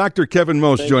much. Dr. Kevin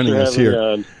Most joining us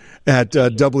here at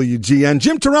WGN.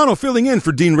 Jim Turano filling in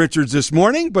for Dean Richards this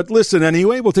morning. But listen,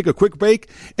 anyway, we'll take a quick break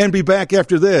and be back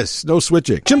after this. No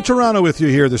switching. Jim Turano with you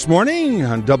here this morning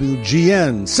on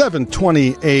WGN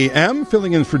 720 AM,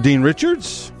 filling in for Dean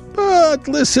Richards. But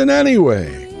listen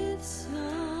anyway.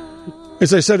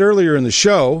 As I said earlier in the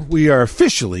show, we are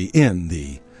officially in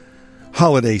the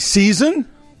holiday season.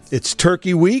 It's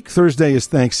Turkey Week. Thursday is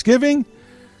Thanksgiving.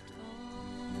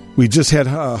 We just had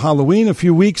Halloween a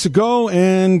few weeks ago,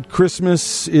 and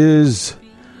Christmas is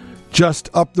just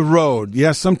up the road.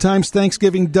 Yes, sometimes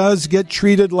Thanksgiving does get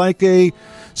treated like a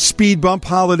speed bump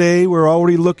holiday. We're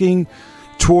already looking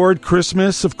toward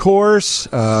Christmas, of course.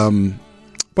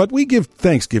 But we give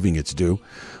Thanksgiving its due.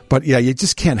 But yeah, you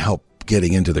just can't help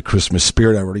getting into the Christmas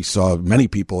spirit. I already saw many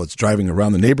people. It's driving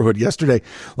around the neighborhood yesterday.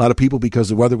 A lot of people, because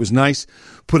the weather was nice,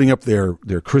 putting up their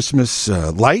Christmas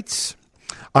lights.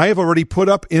 I have already put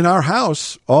up in our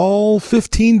house all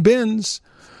 15 bins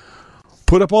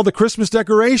put up all the Christmas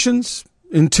decorations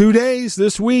in 2 days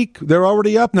this week. They're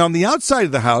already up. Now, on the outside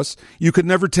of the house, you could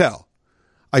never tell.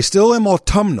 I still am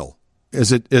autumnal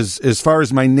as far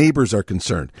as my neighbors are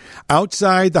concerned.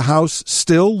 Outside, the house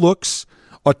still looks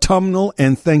autumnal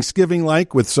and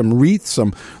Thanksgiving-like with some wreaths,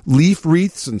 some leaf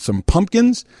wreaths, and some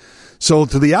pumpkins. So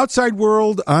to the outside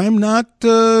world, I'm not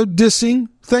dissing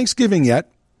Thanksgiving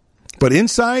yet. But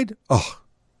inside,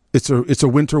 it's a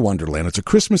winter wonderland. It's a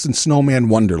Christmas and snowman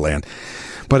wonderland.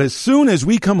 But as soon as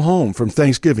we come home from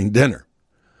Thanksgiving dinner,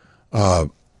 the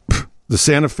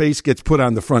Santa face gets put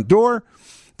on the front door,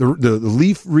 the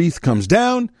leaf wreath comes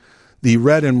down, the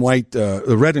red and white,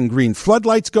 the red and green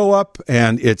floodlights go up,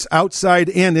 and it's outside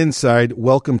and inside.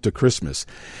 Welcome to Christmas.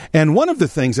 And one of the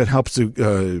things that helps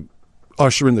to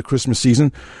usher in the Christmas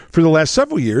season for the last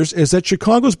several years is at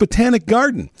Chicago's Botanic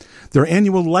Garden, their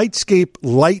annual Lightscape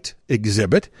Light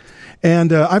exhibit.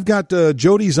 And I've got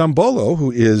Jody Zambolo, who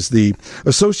is the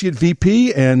Associate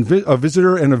VP and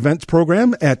Visitor and Events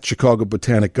Program at Chicago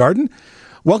Botanic Garden.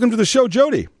 Welcome to the show,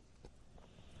 Jody.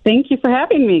 Thank you for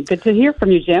having me. Good to hear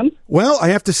from you, Jim. Well, I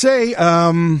have to say,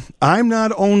 I'm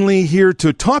not only here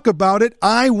to talk about it,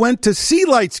 I went to see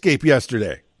Lightscape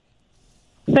yesterday.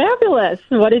 Fabulous.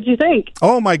 What did you think?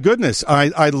 Oh, my goodness.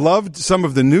 I loved some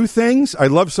of the new things. I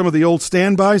loved some of the old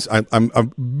standbys. I'm a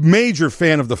major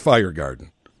fan of the Fire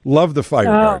Garden. Love the Fire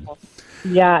Garden.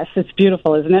 Yes, it's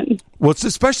beautiful, isn't it? Well, it's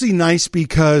especially nice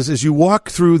because as you walk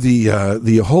through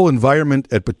the whole environment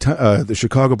at the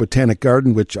Chicago Botanic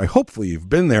Garden, which hopefully you've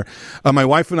been there. My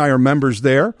wife and I are members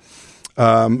there.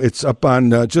 It's up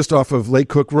on just off of Lake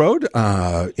Cook Road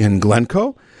in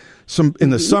Glencoe. In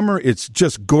the summer, it's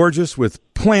just gorgeous with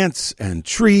plants and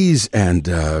trees, and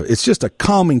it's just a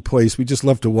calming place. We just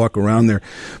love to walk around there.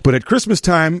 But at Christmas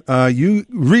time, you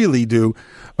really do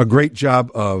a great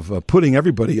job of putting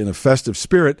everybody in a festive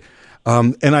spirit.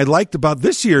 And I liked about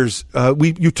this year's,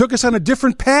 you took us on a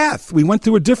different path. We went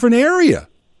through a different area.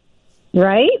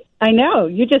 Right? I know.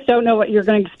 You just don't know what you're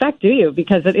going to expect, do you?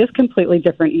 Because it is completely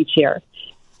different each year.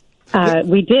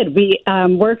 We did. We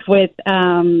worked with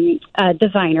a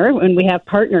designer, and we have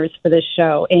partners for this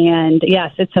show. And,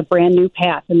 yes, it's a brand-new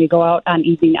path, and we go out on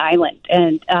Evening Island.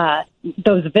 And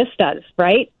those vistas,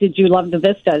 right? Did you love the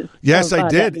vistas? Yes, I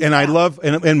did. And I love –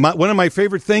 and one of my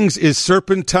favorite things is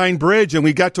Serpentine Bridge, and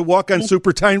we got to walk on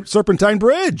Serpentine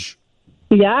Bridge.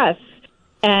 Yes.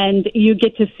 And you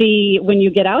get to see – when you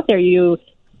get out there, you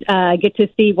get to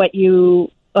see what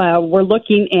you – were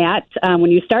looking at when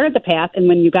you started the path, and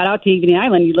when you got out to Evening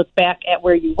Island, you looked back at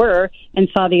where you were and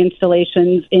saw the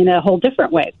installations in a whole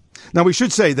different way. Now, we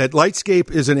should say that Lightscape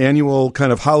is an annual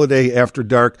kind of holiday after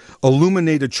dark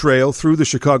illuminated trail through the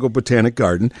Chicago Botanic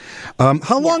Garden.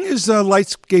 How long has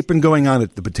Lightscape been going on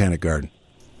at the Botanic Garden?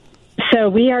 So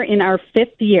we are in our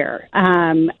 5th year.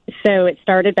 So it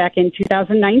started back in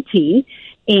 2019.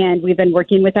 And we've been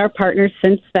working with our partners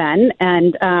since then.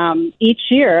 And each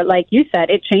year, like you said,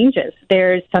 it changes.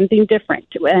 There's something different.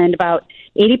 And about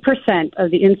 80% of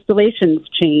the installations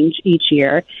change each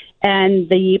year. And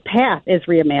the path is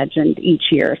reimagined each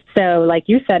year. So like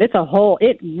you said, it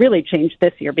really changed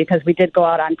this year because we did go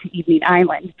out onto Evening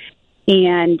Island.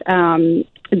 And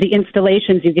the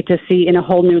installations you get to see in a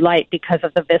whole new light because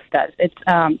of the vistas.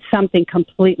 It's something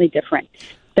completely different.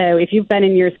 So if you've been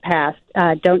in years past,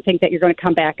 don't think that you're going to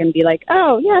come back and be like,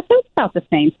 oh, yeah, so it's about the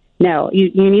same. No, you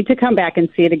need to come back and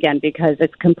see it again because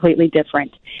it's completely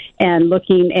different. And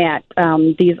looking at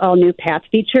these all-new path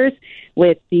features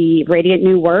with the radiant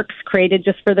new works created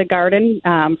just for the garden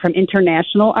from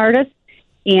international artists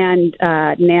and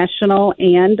national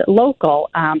and local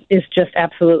is just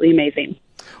absolutely amazing.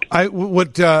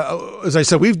 As I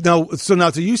said, now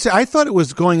you say, I thought it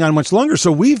was going on much longer.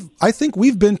 So I think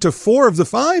we've been to 4 of the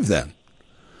 5 then.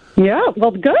 Yeah,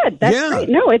 well, good. That's great.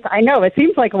 No, I know it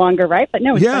seems like longer, right? But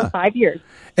no, it's been 5 years.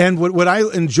 And what I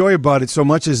enjoy about it so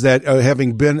much is that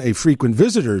having been a frequent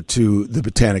visitor to the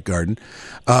Botanic Garden,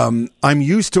 I'm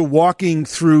used to walking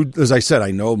through. As I said,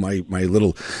 I know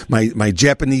my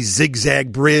Japanese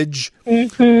zigzag bridge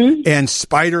and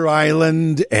Spider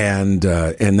Island, and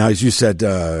now as you said,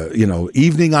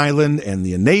 Evening Island and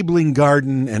the Enabling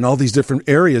Garden and all these different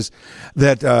areas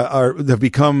that have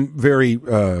become very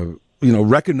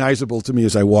recognizable to me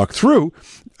as I walk through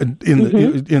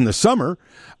in the summer.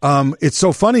 It's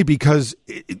so funny because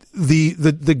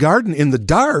the garden in the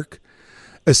dark,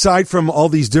 aside from all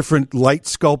these different light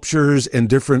sculptures and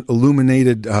different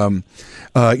illuminated,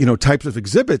 types of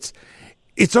exhibits,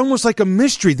 it's almost like a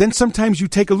mystery. Then sometimes you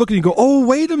take a look and you go, oh,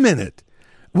 wait a minute.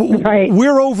 Right.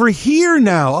 We're over here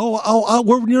now.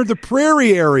 We're near the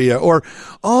prairie area, or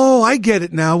I get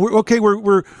it now.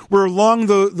 We're along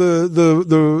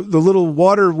the little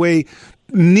waterway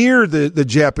near the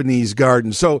Japanese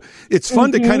garden. So it's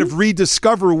fun to kind of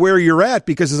rediscover where you're at,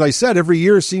 because, as I said, every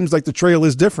year seems like the trail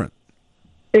is different.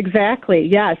 Exactly.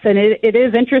 Yes, and it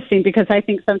is interesting, because I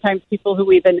think sometimes people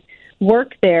who even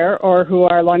work there or who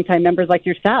are longtime members like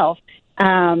yourself.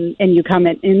 And you come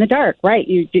in the dark, right?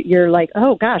 You're like,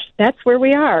 oh gosh, that's where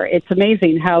we are. It's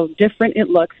amazing how different it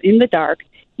looks in the dark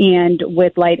and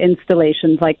with light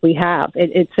installations like we have.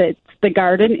 It's the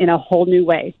garden in a whole new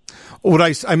way. What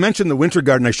I mentioned the winter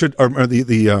garden, or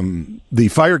the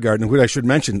fire garden. What I should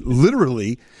mention,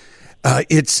 literally,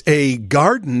 it's a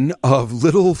garden of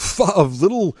little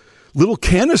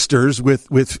canisters with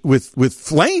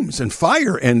flames and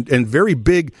fire and very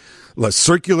big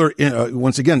circular,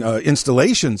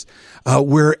 installations,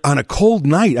 where on a cold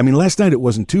night, I mean, last night it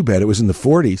wasn't too bad. It was in the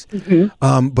 40s.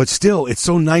 But still, it's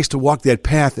so nice to walk that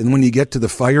path. And when you get to the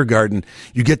fire garden,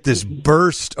 you get this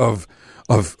burst of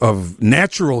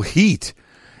natural heat.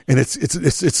 And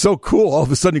it's so cool. All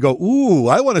of a sudden you go, ooh,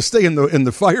 I want to stay in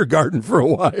the fire garden for a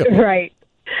while. Right.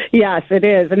 Yes, it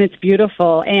is, and it's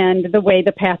beautiful. And the way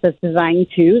the path is designed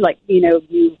too, like,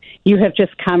 you have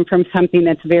just come from something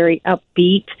that's very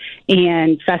upbeat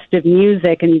and festive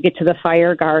music, and you get to the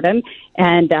fire garden,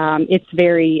 and it's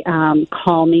very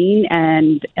calming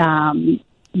and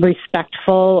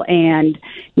respectful, and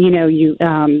you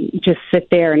just sit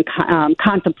there and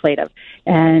contemplative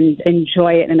and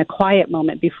enjoy it in a quiet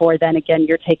moment before then again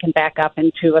you're taken back up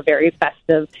into a very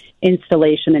festive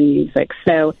installation and music.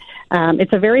 So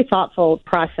it's a very thoughtful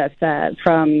process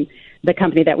from the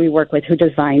company that we work with who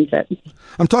designs it.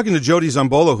 I'm talking to Jody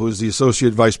Zambolo, who is the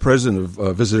Associate Vice President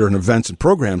of Visitor and Events and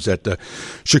Programs at the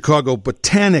Chicago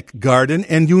Botanic Garden.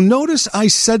 And you notice I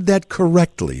said that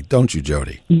correctly, don't you,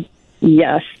 Jody?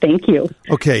 Yes, thank you.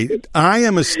 Okay, I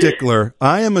am a stickler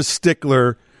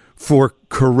for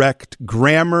correct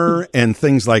grammar and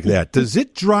things like that. Does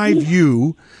it drive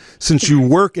you, since you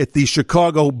work at the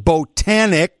Chicago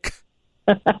Botanic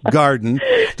Garden,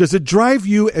 does it drive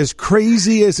you as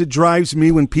crazy as it drives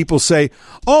me when people say,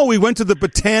 oh, we went to the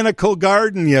Botanical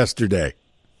Garden yesterday?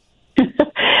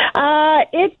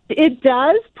 It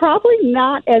does. Probably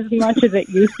not as much as it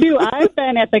used to. I've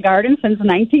been at the garden since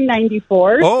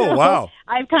 1994. Oh, so wow.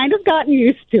 I've kind of gotten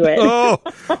used to it. Oh,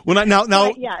 well,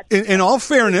 now, yes. in all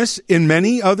fairness, in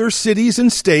many other cities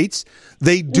and states,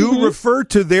 they do refer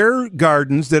to their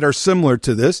gardens that are similar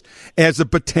to this as a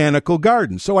botanical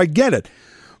garden. So I get it.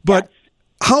 But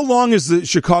how long has the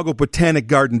Chicago Botanic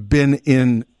Garden been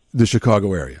in the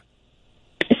Chicago area?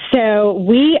 So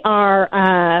we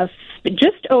are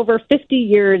just over 50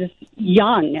 years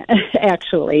young,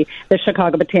 actually, the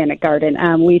Chicago Botanic Garden.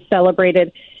 We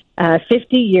celebrated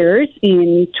 50 years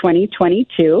in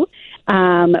 2022.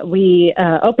 We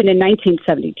opened in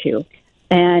 1972.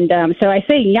 And so I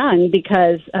say young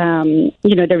because,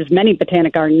 there's many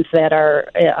botanic gardens that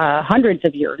are hundreds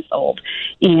of years old.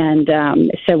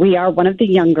 And so we are one of the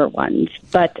younger ones.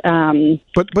 But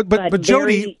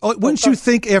Jody, wouldn't you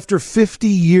think after 50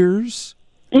 years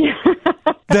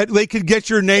that they could get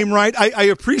your name right? I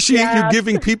appreciate you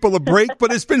giving people a break,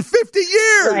 but it's been 50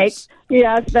 years. Right.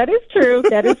 Yes, that is true.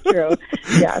 That is true.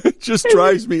 Yes. It just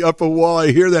drives me up a wall.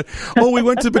 I hear that. Oh, we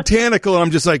went to Botanical, and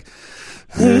I'm just like,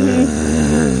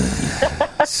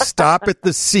 stop at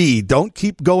the C. Don't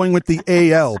keep going with the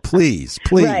AL, please.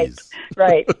 Right.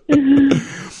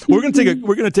 We're going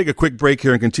to take a quick break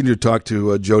here and continue to talk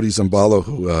to Jody Zambolo,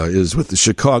 who is with the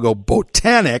Chicago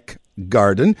Botanic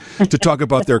Garden, to talk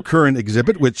about their current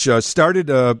exhibit, which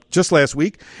started just last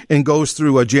week and goes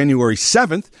through January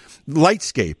 7th.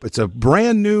 Lightscape. It's a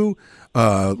brand new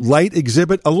light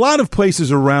exhibit. A lot of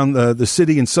places around the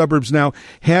city and suburbs now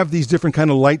have these different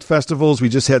kind of light festivals. We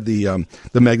just had the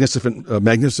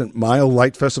Magnificent Mile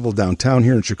Light Festival downtown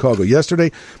here in Chicago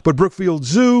yesterday. But Brookfield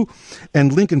Zoo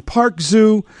and Lincoln Park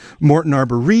Zoo, Morton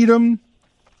Arboretum,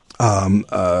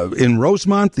 in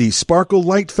Rosemont, the Sparkle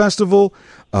Light Festival,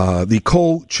 the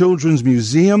Cole Children's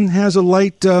Museum has a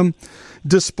light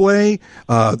display,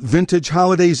 Vintage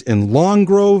Holidays in Long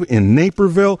Grove, in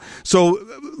Naperville. So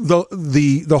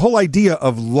the whole idea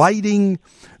of lighting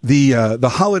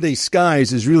the holiday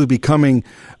skies is really becoming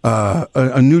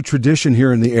a new tradition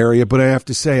here in the area. But I have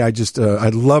to say,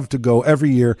 I'd love to go every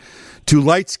year to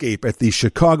Lightscape at the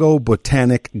Chicago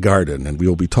Botanic Garden. And we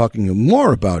will be talking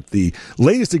more about the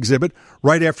latest exhibit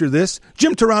right after this.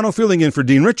 Jim Turano filling in for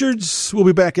Dean Richards. We'll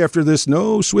be back after this.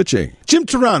 No switching. Jim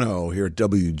Turano here at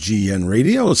WGN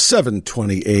Radio,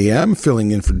 7:20 a.m., filling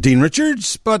in for Dean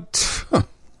Richards. But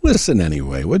Listen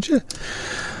anyway, would you?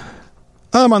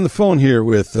 I'm on the phone here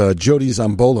with Jody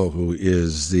Zambolo, who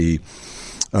is the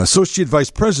Associate Vice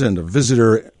President of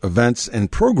Visitor Events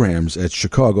and Programs at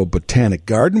Chicago Botanic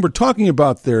Garden. We're talking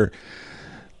about their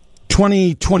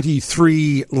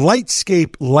 2023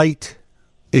 Lightscape Light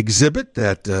exhibit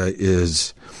that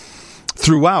is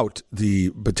throughout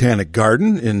the Botanic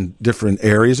Garden in different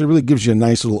areas. It really gives you a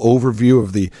nice little overview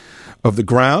of the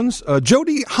grounds.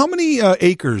 Jody, how many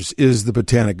acres is the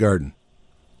Botanic Garden?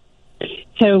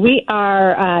 So we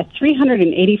are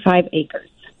 385 acres.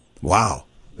 Wow.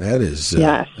 That is,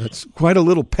 yes. That's quite a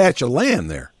little patch of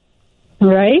land there.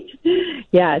 Right?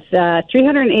 Yes,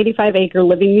 385-acre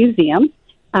living museum.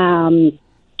 And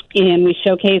we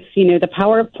showcase, the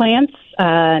power of plants,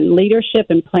 leadership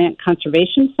in plant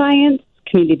conservation science,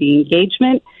 community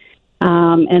engagement,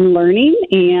 and learning,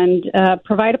 and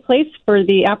provide a place for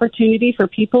the opportunity for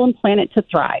people and planet to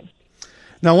thrive.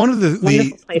 Now, one of the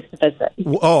wonderful place to visit.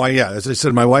 Oh, yeah. As I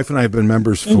said, my wife and I have been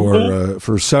members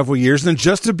for several years. And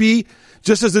just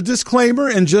as a disclaimer,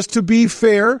 and just to be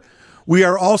fair, we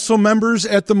are also members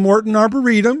at the Morton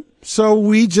Arboretum. So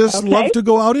we just love to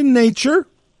go out in nature.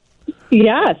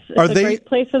 Yes, it's a great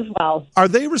place as well. Are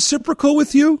they reciprocal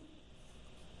with you?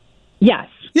 Yes.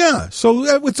 Yeah. So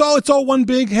it's all one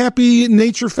big happy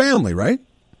nature family, right?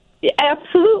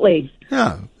 Absolutely.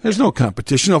 Yeah, there's no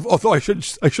competition. Although I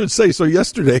should say so.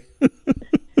 Yesterday,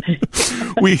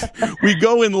 we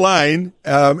go in line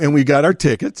and we got our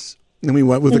tickets, and we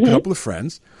went with a couple of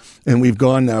friends, and we've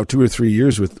gone now 2 or 3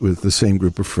 years with the same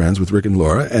group of friends with Rick and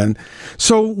Laura, and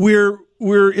so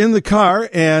we're in the car,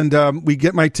 and we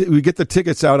get the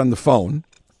tickets out on the phone,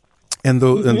 and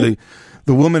the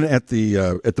woman at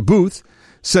the booth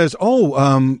says,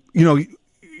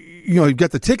 you've got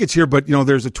the tickets here, but,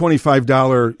 there's a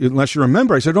 $25 unless you're a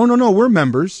member. I said, oh, no, we're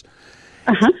members.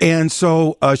 And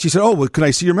so she said, oh, well, can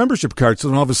I see your membership card? So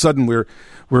then all of a sudden we're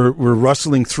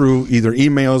rustling through either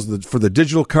emails for the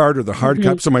digital card or the hard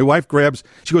copy. So my wife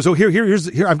she goes, oh,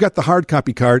 here, I've got the hard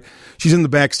copy card. She's in the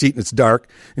back seat and it's dark.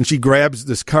 And she grabs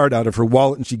this card out of her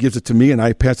wallet and she gives it to me, and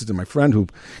I pass it to my friend who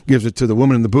gives it to the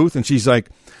woman in the booth. And she's like,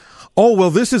 oh,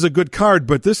 well, this is a good card,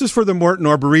 but this is for the Morton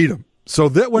Arboretum. So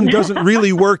that one doesn't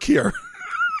really work here.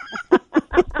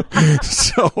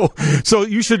 So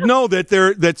you should know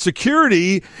that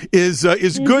security is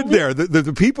good there.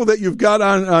 The people that you've got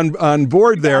on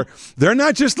board there, they're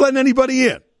not just letting anybody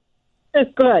in. That's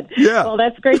good. Yeah. Well,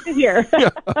 that's great to hear.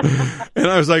 Yeah. And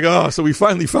I was like, so we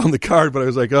finally found the card, but I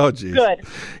was like, oh, geez. Good.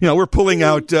 We're pulling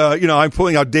out, I'm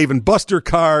pulling out Dave and Buster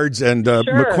cards and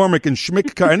McCormick and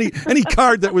Schmick card. Any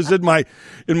card that was in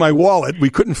my wallet. We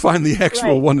couldn't find the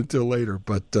actual one until later.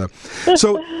 But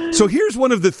so here's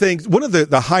one of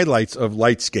the highlights of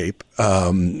Lightscape,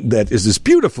 that is this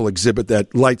beautiful exhibit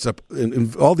that lights up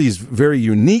in all these very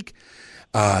unique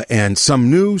and some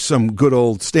new, some good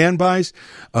old standbys,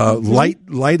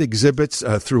 light exhibits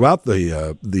throughout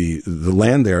the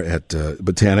land there at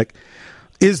Botanic,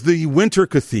 is the Winter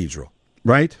Cathedral,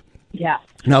 right? Yeah.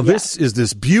 Now this is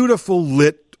this beautiful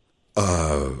lit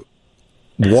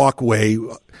walkway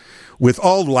with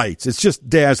all lights. It's just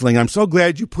dazzling. I'm so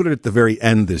glad you put it at the very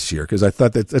end this year, because I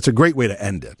thought that's a great way to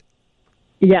end it.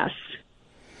 Yes.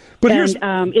 But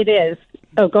it is.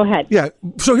 Oh, go ahead. Yeah.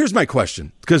 So here's my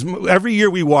question, because every year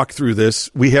we walk through this,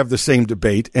 we have the same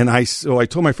debate. And I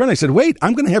told my friend, I said, wait,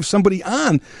 I'm going to have somebody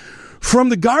on from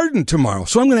the garden tomorrow.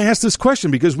 So I'm going to ask this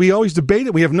question, because we always debate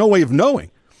it. We have no way of knowing.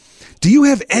 Do you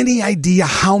have any idea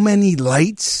how many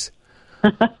lights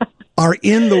are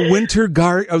in the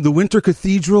Winter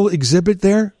Cathedral exhibit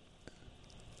there?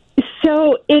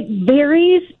 So it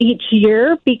varies each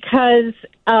year because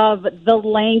of the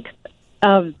length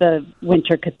of the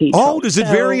Winter Cathedral. Oh, does it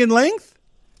vary in length?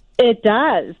 It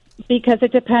does, because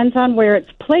it depends on where it's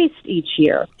placed each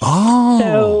year. Oh.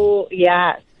 So,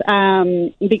 yes,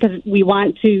 because we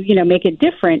want to, make it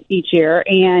different each year,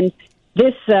 and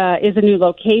this is a new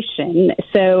location.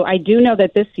 So I do know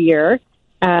that this year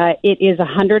it is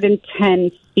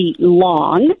 110 feet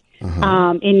long.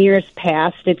 In years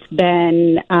past, it's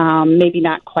been maybe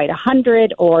not quite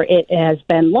 100, or it has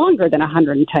been longer than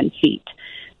 110 feet.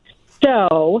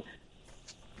 So,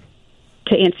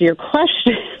 to answer your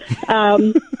question,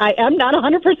 I am not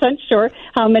 100% sure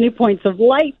how many points of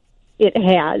light it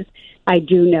has. I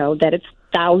do know that it's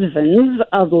thousands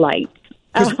of lights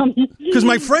Because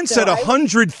my friend said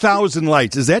 100,000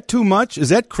 lights. Is that too much? Is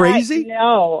that crazy?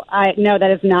 No,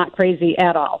 that is not crazy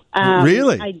at all.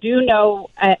 Really? I do know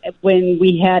when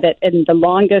we had it in the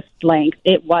longest length,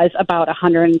 it was about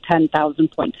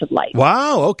 110,000 points of light.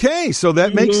 Wow. Okay, so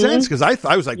that makes sense because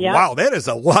I was like, wow, that is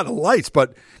a lot of lights.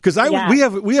 But because we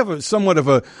have a somewhat of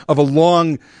a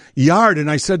long yard, and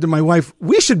I said to my wife,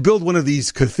 we should build one of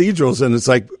these cathedrals, and it's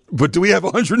like, but do we have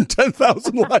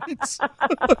 110,000 lights?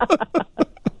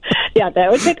 Yeah,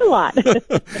 that would take a lot.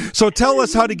 So tell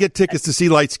us how to get tickets to see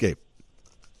Lightscape.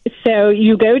 So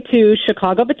you go to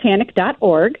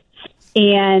chicagobotanic.org,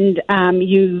 and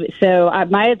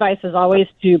my advice is always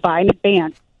to buy in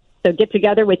advance. So get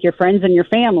together with your friends and your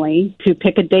family to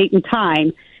pick a date and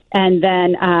time, and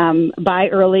then buy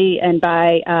early and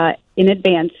buy in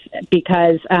advance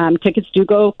because tickets do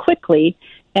go quickly,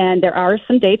 and there are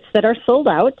some dates that are sold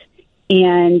out.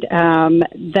 And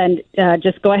then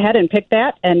just go ahead and pick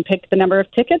that and pick the number of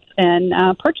tickets and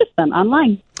purchase them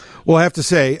online. Well, I have to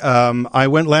say, I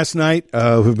went last night.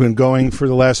 We've been going for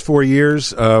the last 4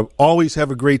 years. Always have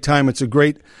a great time. It's a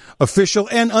great official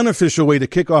and unofficial way to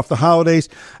kick off the holidays.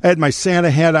 I had my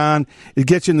Santa hat on. It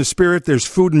gets you in the spirit. There's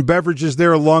food and beverages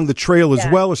there along the trail as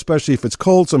well, especially if it's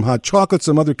cold, some hot chocolate,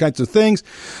 some other kinds of things.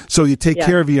 So you take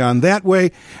care of you on that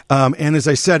way. And as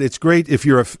I said, it's great if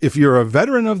you're a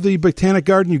veteran of the Botanic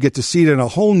Garden, you get to see it in a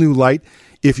whole new light.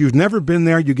 If you've never been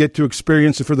there, you get to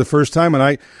experience it for the first time.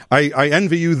 And I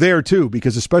envy you there, too,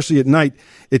 because especially at night,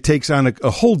 it takes on a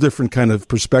whole different kind of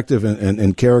perspective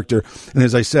and character. And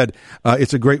as I said,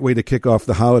 it's a great way to kick off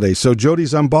the holidays. So, Jody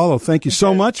Zambalo, thank you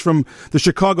so much from the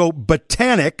Chicago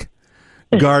Botanic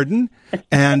Garden.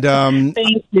 And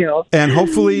thank you. And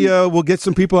hopefully we'll get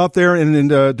some people out there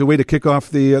and the way to kick off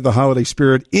the holiday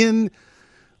spirit in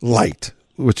light,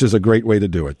 which is a great way to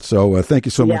do it. So thank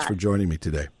you so much for joining me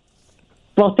today.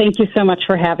 Well, thank you so much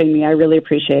for having me. I really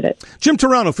appreciate it. Jim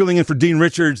Turano filling in for Dean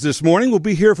Richards this morning. We'll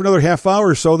be here for another half hour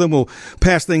or so. Then we'll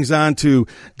pass things on to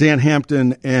Dan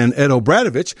Hampton and Ed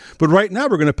Obradovich. But right now,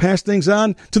 we're going to pass things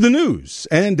on to the news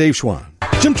and Dave Schwann.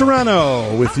 Jim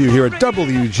Turano with you here at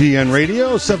WGN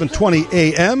Radio, 720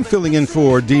 AM, filling in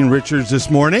for Dean Richards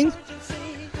this morning.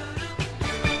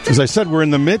 As I said, we're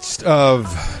in the midst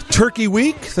of Turkey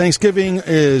Week. Thanksgiving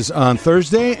is on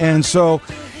Thursday, and so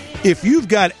if you've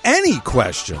got any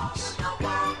questions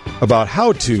about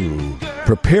how to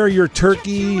prepare your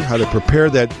turkey, how to prepare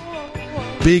that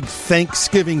big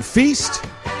Thanksgiving feast,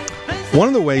 one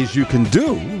of the ways you can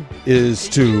do is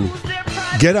to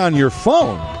get on your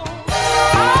phone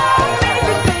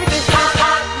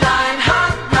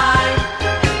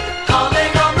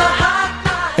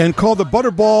and call the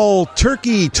Butterball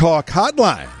Turkey Talk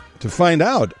hotline to find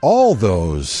out all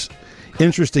those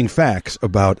interesting facts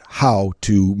about how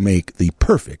to make the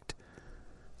perfect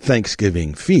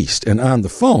Thanksgiving feast. And on the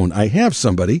phone, I have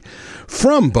somebody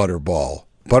from Butterball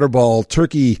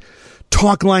Turkey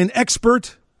Talk Line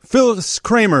expert, Phyllis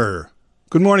Kramer.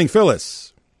 Good morning,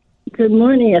 Phyllis. Good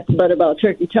morning at the Butterball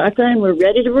Turkey Talk Line. We're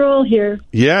ready to roll here.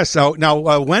 Yes.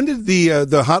 Now, when did the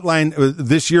hotline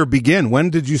this year begin?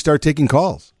 When did you start taking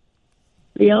calls?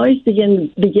 We always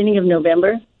begin beginning of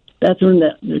November. That's when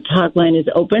the talk line is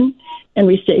open, and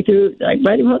we stay through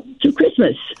right about to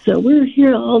Christmas. So we're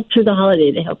here all through the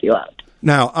holiday to help you out.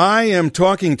 Now, I am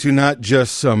talking to not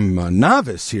just some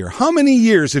novice here. How many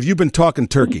years have you been talking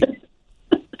turkey?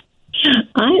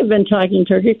 I have been talking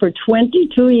turkey for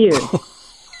 22 years.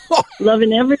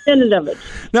 Loving every minute of it.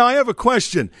 Now, I have a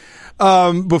question.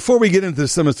 Before we get into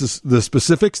some of the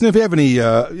specifics, and if you have any,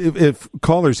 if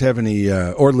callers have any,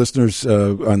 or listeners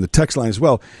on the text line as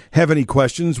well, have any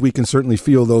questions, we can certainly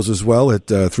field those as well at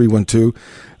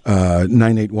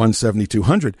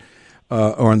 312-981-7200,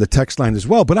 or on the text line as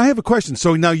well. But I have a question.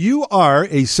 So now you are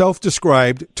a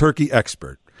self-described turkey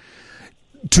expert.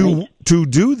 To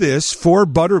do this for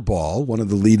Butterball, one of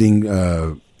the leading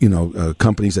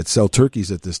companies that sell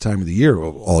turkeys at this time of the year,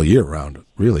 all year round,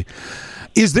 really.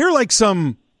 Is there like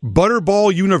some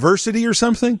Butterball University or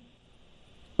something?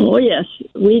 Oh, yes.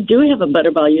 We do have a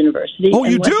Butterball University. Oh,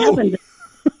 you do?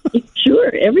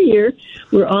 Sure. Every year,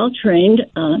 we're all trained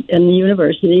in the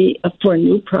university for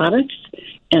new products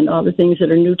and all the things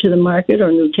that are new to the market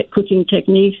or new cooking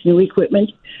techniques, new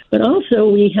equipment. But also,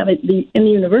 we have in the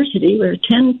university, there are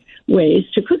 10 ways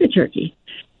to cook a turkey.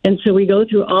 And so we go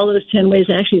through all those 10 ways.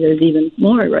 Actually, there's even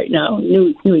more right now,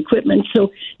 new equipment.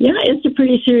 So, yeah, it's a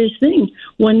pretty serious thing.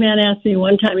 One man asked me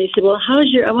one time, he said, well,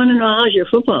 I want to know, how's your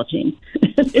football team?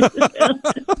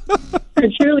 Our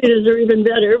cheerleaders are even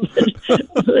better.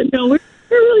 But no,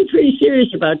 really pretty serious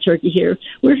about turkey here.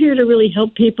 We're here to really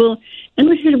help people, and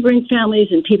we're here to bring families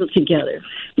and people together.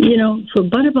 You know, for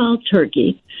Butterball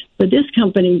Turkey, for this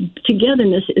company,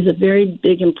 togetherness is a very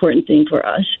big, important thing for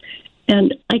us.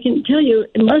 And I can tell you,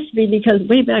 it must be because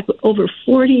way back over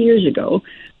 40 years ago,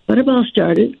 Butterball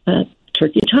started a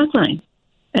turkey talk line.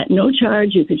 At no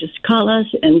charge, you could just call us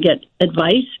and get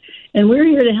advice. And we're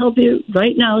here to help you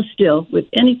right now still with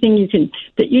anything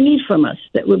that you need from us,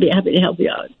 that we'll be happy to help you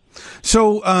out.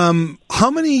 So,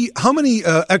 how many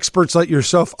experts like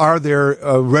yourself are there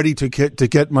ready to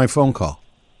get my phone call?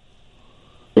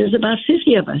 There's about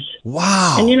 50 of us.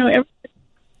 Wow. And,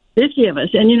 50 of us.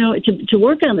 And, to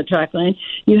work on the talk line,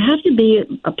 you have to be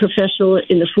a professional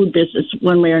in the food business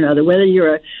one way or another, whether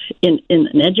you're an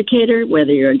educator,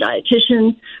 whether you're a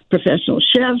dietitian, professional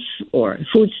chef, or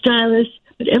food stylist.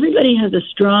 But everybody has a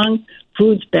strong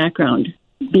foods background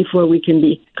before we can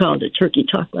be called a turkey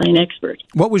talk line expert.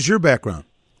 What was your background?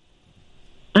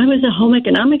 I was a home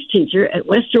economics teacher at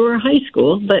West Aurora High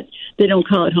School, but they don't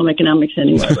call it home economics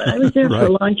anymore. But I was there Right. for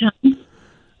a long time.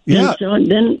 Yeah. And so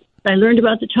then I learned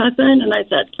about the talk line, and I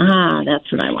thought,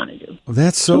 that's what I want to do.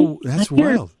 That's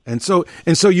wild. And so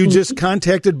you just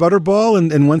contacted Butterball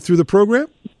and went through the program?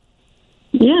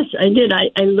 Yes, I did. I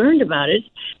learned about it,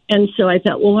 and so I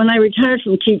thought, well, when I retired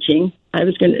from teaching, I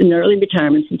was going to, in early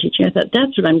retirement from teaching, I thought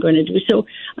that's what I'm going to do. So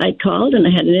I called and I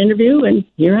had an interview, and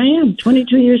here I am,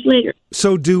 22 years later.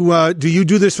 So do you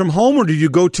do this from home, or do you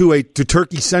go to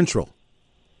Turkey Central?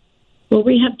 Well,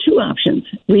 we have two options.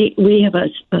 We have a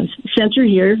center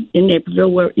here in Naperville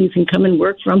where you can come and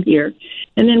work from here,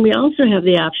 and then we also have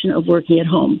the option of working at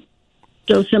home.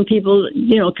 So some people,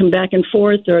 come back and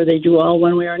forth, or they do all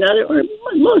one way or another, or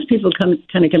most people come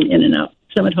in and out,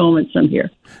 some at home and some here.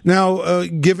 Now,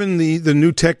 given the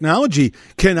new technology,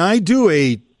 can I do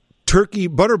a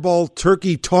Butterball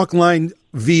Turkey talk line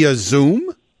via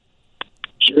Zoom?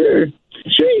 Sure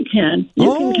you can.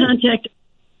 You can contact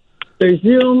their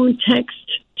Zoom, text,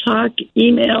 talk,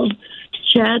 email,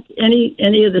 chat,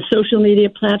 any of the social media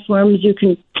platforms. You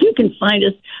can find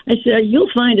us. I said,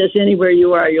 you'll find us anywhere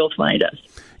you are. You'll find us.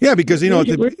 Yeah, because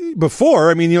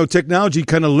before, technology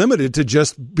kind of limited to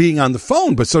just being on the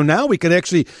phone, but so now we can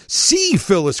actually see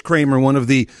Phyllis Kramer, one of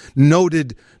the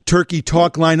noted turkey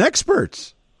talk line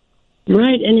experts.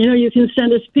 Right, and you can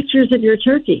send us pictures of your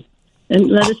turkey and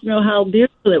let us know how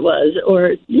beautiful it was,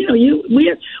 or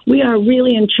we are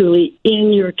really and truly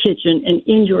in your kitchen and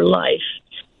in your life.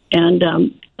 And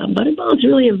Butterball is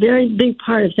really a very big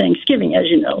part of Thanksgiving, as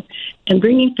you know. And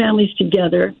bringing families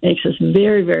together makes us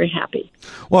very, very happy.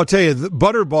 Well, I'll tell you, the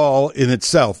Butterball in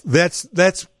itself, that's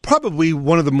probably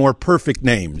one of the more perfect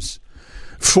names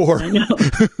for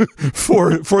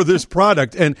this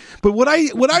product. But what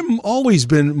I'm always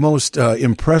been most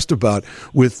impressed about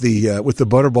with the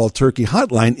Butterball Turkey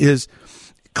Hotline is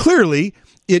clearly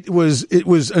it was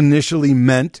initially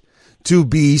meant to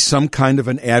be some kind of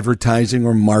an advertising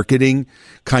or marketing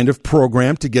kind of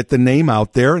program to get the name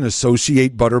out there and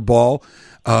associate Butterball,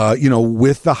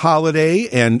 with the holiday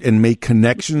and make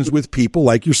connections with people,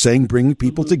 like you're saying, bringing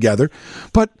people together.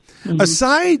 But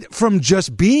aside from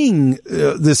just being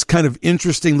this kind of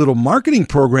interesting little marketing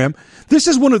program, this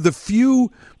is one of the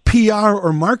few PR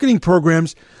or marketing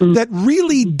programs that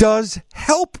really does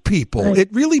help people. Right.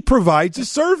 It really provides a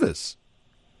service.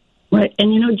 Right.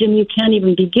 And, Jim, you can't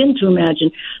even begin to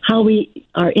imagine how we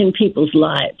are in people's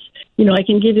lives. I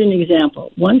can give you an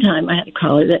example. One time I had a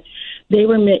caller that they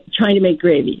were trying to make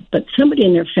gravy, but somebody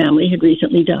in their family had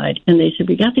recently died. And they said,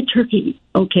 we got the turkey,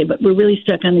 okay, but we're really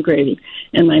stuck on the gravy.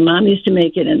 And my mom used to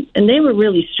make it, and they were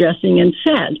really stressing and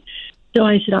sad. So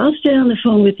I said, I'll stay on the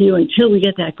phone with you until we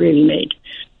get that gravy made.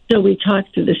 So we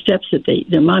talked through the steps that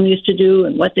their mom used to do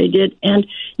and what they did. And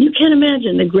you can't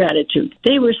imagine the gratitude.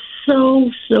 They were so,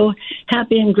 so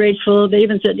happy and grateful. They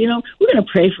even said, we're going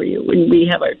to pray for you when we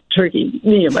have our turkey,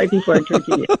 right before our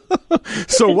turkey meal.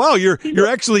 So, wow, you're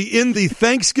actually in the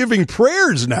Thanksgiving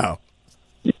prayers now.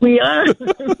 We are.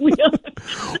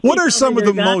 What are some of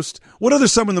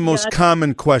the most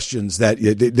common questions that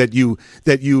you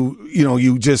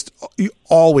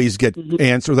always get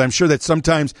answered? I'm sure that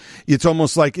sometimes it's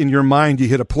almost like in your mind you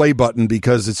hit a play button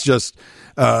because it's just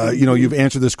you've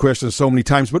answered this question so many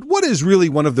times. But what is really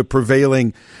one of the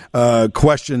prevailing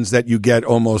questions that you get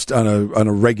almost on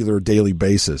a regular daily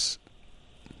basis?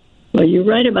 Well, you're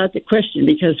right about the question,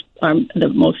 because the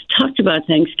most talked about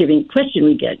Thanksgiving question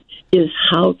we get is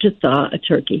how to thaw a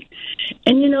turkey.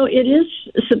 And, it is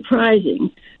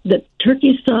surprising that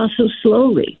turkeys thaw so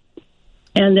slowly.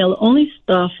 And they'll only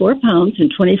thaw 4 pounds in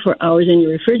 24 hours in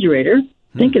your refrigerator.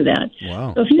 Think of that.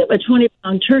 Wow. So if you have a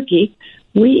 20-pound turkey,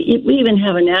 We even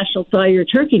have a National Thaw Your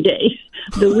Turkey Day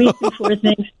the week before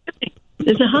Thanksgiving.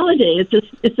 It's a holiday.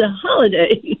 It's a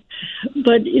holiday.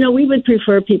 But, we would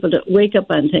prefer people to wake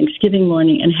up on Thanksgiving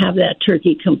morning and have that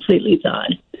turkey completely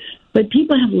thawed. But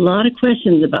people have a lot of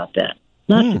questions about that.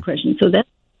 Lots of questions. So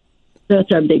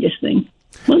that's our biggest thing.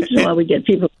 Once in a while we get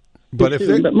people, but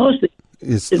mostly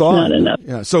it's not enough.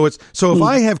 Yeah. So if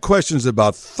I have questions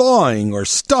about thawing or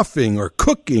stuffing or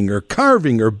cooking or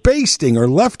carving or basting or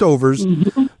leftovers,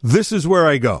 this is where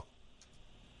I go.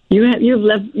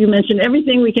 You mentioned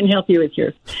everything we can help you with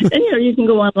here. And, you can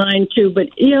go online too. But,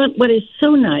 what is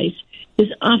so nice is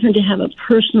often to have a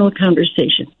personal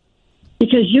conversation.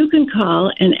 Because you can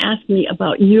call and ask me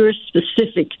about your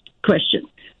specific question,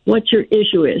 what your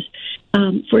issue is.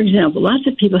 For example, lots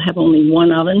of people have only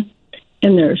one oven,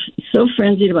 and they're so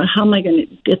frenzied about how am I going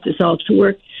to get this all to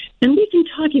work. And we can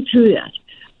talk you through that.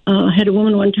 I had a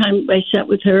woman one time, I sat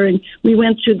with her, and we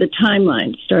went through the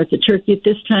timeline. Start the turkey at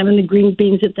this time and the green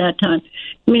beans at that time.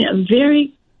 I mean, a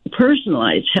very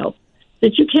personalized help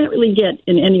that you can't really get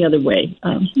in any other way.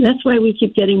 That's why we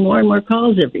keep getting more and more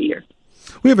calls every year.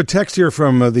 We have a text here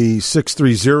from the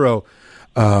 630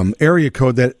 area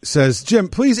code that says, Jim,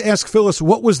 please ask Phyllis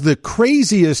what was the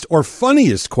craziest or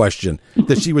funniest question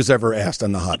that she was ever asked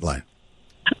on the hotline.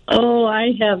 Oh,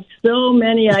 I have so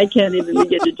many I can't even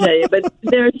begin to tell you, but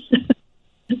there's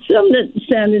some that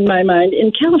stand in my mind.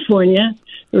 In California,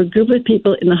 there were a group of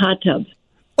people in the hot tub.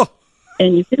 Oh.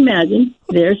 And you can imagine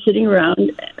they're sitting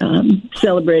around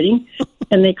celebrating,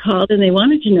 and they called and they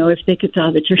wanted to know if they could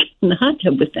thaw the turkey in the hot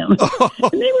tub with them. Oh.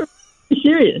 And they were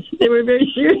serious. They were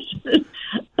very serious.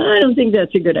 I don't think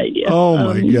that's a good idea. Oh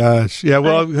my gosh! Yeah.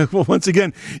 Well, once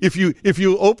again, if you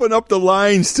open up the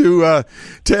lines to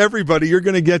everybody, you're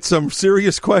going to get some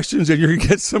serious questions, and you're going to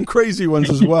get some crazy ones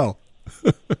as well.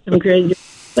 Some crazy,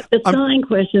 but the thawing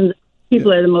questions.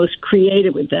 People are the most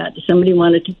creative with that. Somebody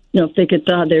wanted to know if they could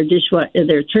thaw their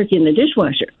turkey in the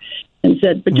dishwasher, and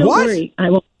said, "But don't worry, I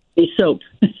won't be soap."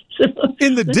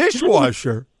 In the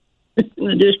dishwasher. In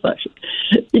the dishwasher,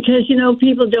 because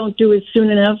people don't do it soon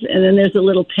enough, and then there's a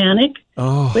little panic.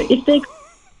 Oh. But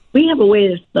we have a way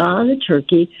to thaw the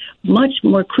turkey much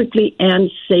more quickly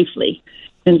and safely,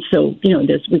 and so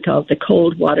we call it the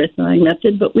cold water thawing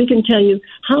method. But we can tell you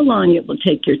how long it will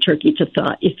take your turkey to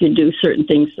thaw if you do certain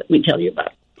things that we tell you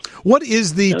about. What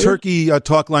is the turkey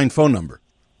talk line phone number?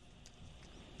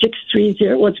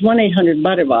 630. Well, it's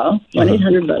 1-800-BUTTERBALL.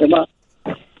 1-800-BUTTERBALL.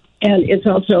 And it's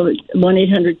also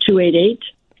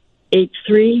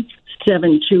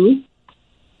 1-800-288-8372.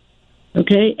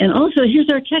 Okay? And also,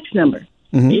 here's our text number,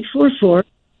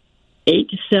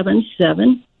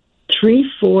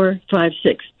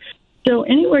 844-877-3456. So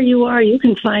anywhere you are, you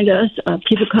can find us.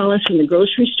 People call us from the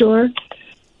grocery store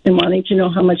and wanting to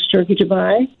know how much turkey to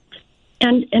buy.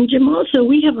 And Jim, also,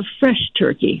 we have a fresh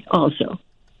turkey also.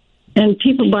 And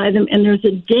people buy them, and there's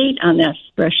a date on that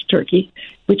fresh turkey,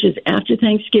 which is after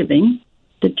Thanksgiving,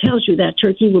 that tells you that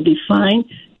turkey will be fine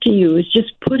to use.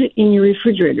 Just put it in your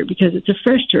refrigerator because it's a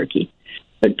fresh turkey.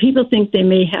 But people think they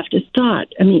may have to thaw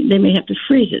it. I mean, they may have to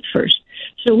freeze it first.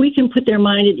 So we can put their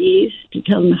mind at ease to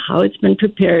tell them how it's been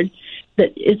prepared,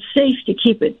 that it's safe to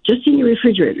keep it just in your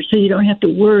refrigerator so you don't have to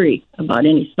worry about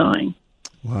any thawing.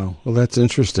 Wow. Well, that's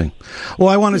interesting. Well,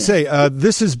 I want to say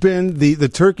this has been the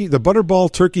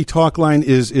Butterball Turkey Talk Line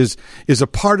is a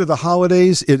part of the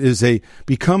holidays. It is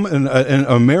become an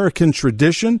American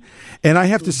tradition, and I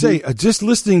have to say, just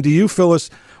listening to you,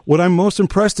 Phyllis, what I'm most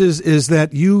impressed is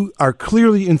that you are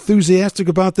clearly enthusiastic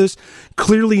about this,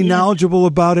 clearly knowledgeable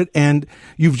about it, and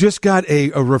you've just got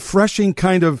a refreshing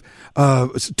kind of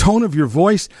tone of your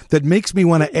voice that makes me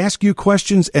want to ask you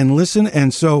questions and listen.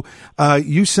 And so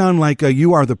you sound like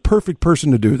you are the perfect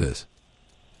person to do this.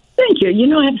 Thank you.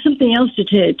 I have something else to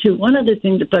tell you, too. One other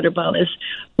thing that Butterball is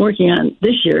working on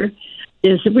this year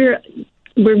is we're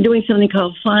doing something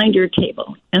called Find Your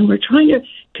Table, and we're trying to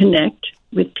connect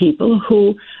with people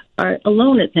who are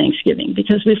alone at Thanksgiving,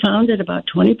 because we found that about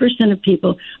 20% of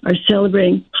people are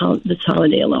celebrating this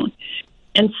holiday alone.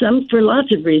 And some, for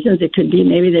lots of reasons, it could be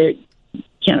maybe they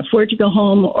can't afford to go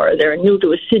home or they're new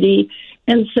to a city.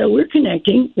 And so we're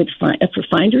connecting with for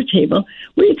Find Your Table,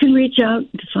 where you can reach out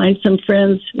to find some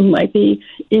friends who might be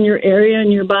in your area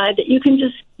nearby that you can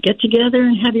just get together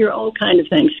and have your own kind of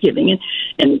Thanksgiving.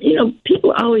 And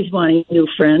people are always wanting new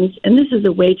friends, and this is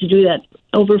a way to do that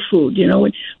over food.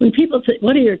 When people say,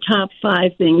 what are your top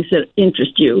 5 things that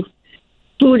interest you?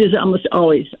 food is almost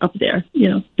always up there.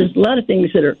 There's a lot of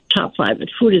things that are top 5, but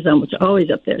food is almost always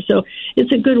up there. So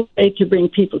it's a good way to bring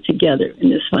people together in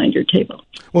this Find Your Table.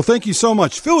 Well, thank you so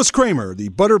much. Phyllis Kramer, the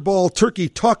Butterball Turkey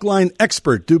Talk Line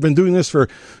expert. You've been doing this for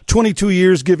 22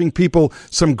 years, giving people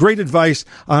some great advice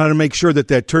on how to make sure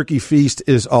that turkey feast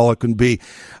is all it can be.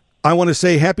 I want to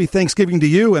say happy Thanksgiving to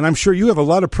you, and I'm sure you have a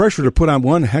lot of pressure to put on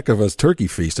one heck of a turkey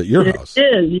feast at your house. It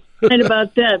is. You're right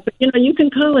about that. But, you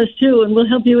can call us, too, and we'll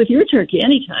help you with your turkey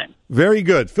anytime. Very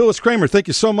good. Phyllis Kramer, thank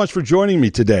you so much for joining me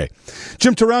today.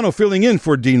 Jim Turano filling in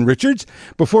for Dean Richards.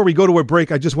 Before we go to a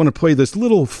break, I just want to play this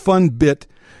little fun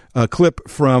clip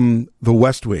from The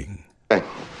West Wing.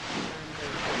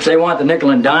 If they want the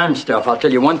nickel and dime stuff, I'll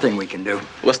tell you one thing we can do.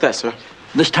 What's that, sir?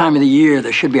 This time of the year,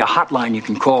 there should be a hotline you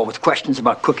can call with questions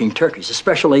about cooking turkeys, a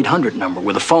special 800 number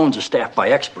where the phones are staffed by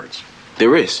experts.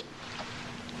 There is.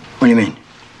 What do you mean?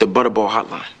 The Butterball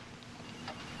hotline.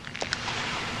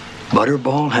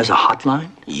 Butterball has a hotline?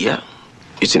 Yeah.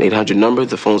 It's an 800 number.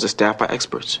 The phones are staffed by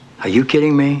experts. Are you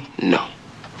kidding me? No.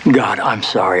 God, I'm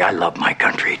sorry. I love my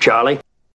country. Charlie?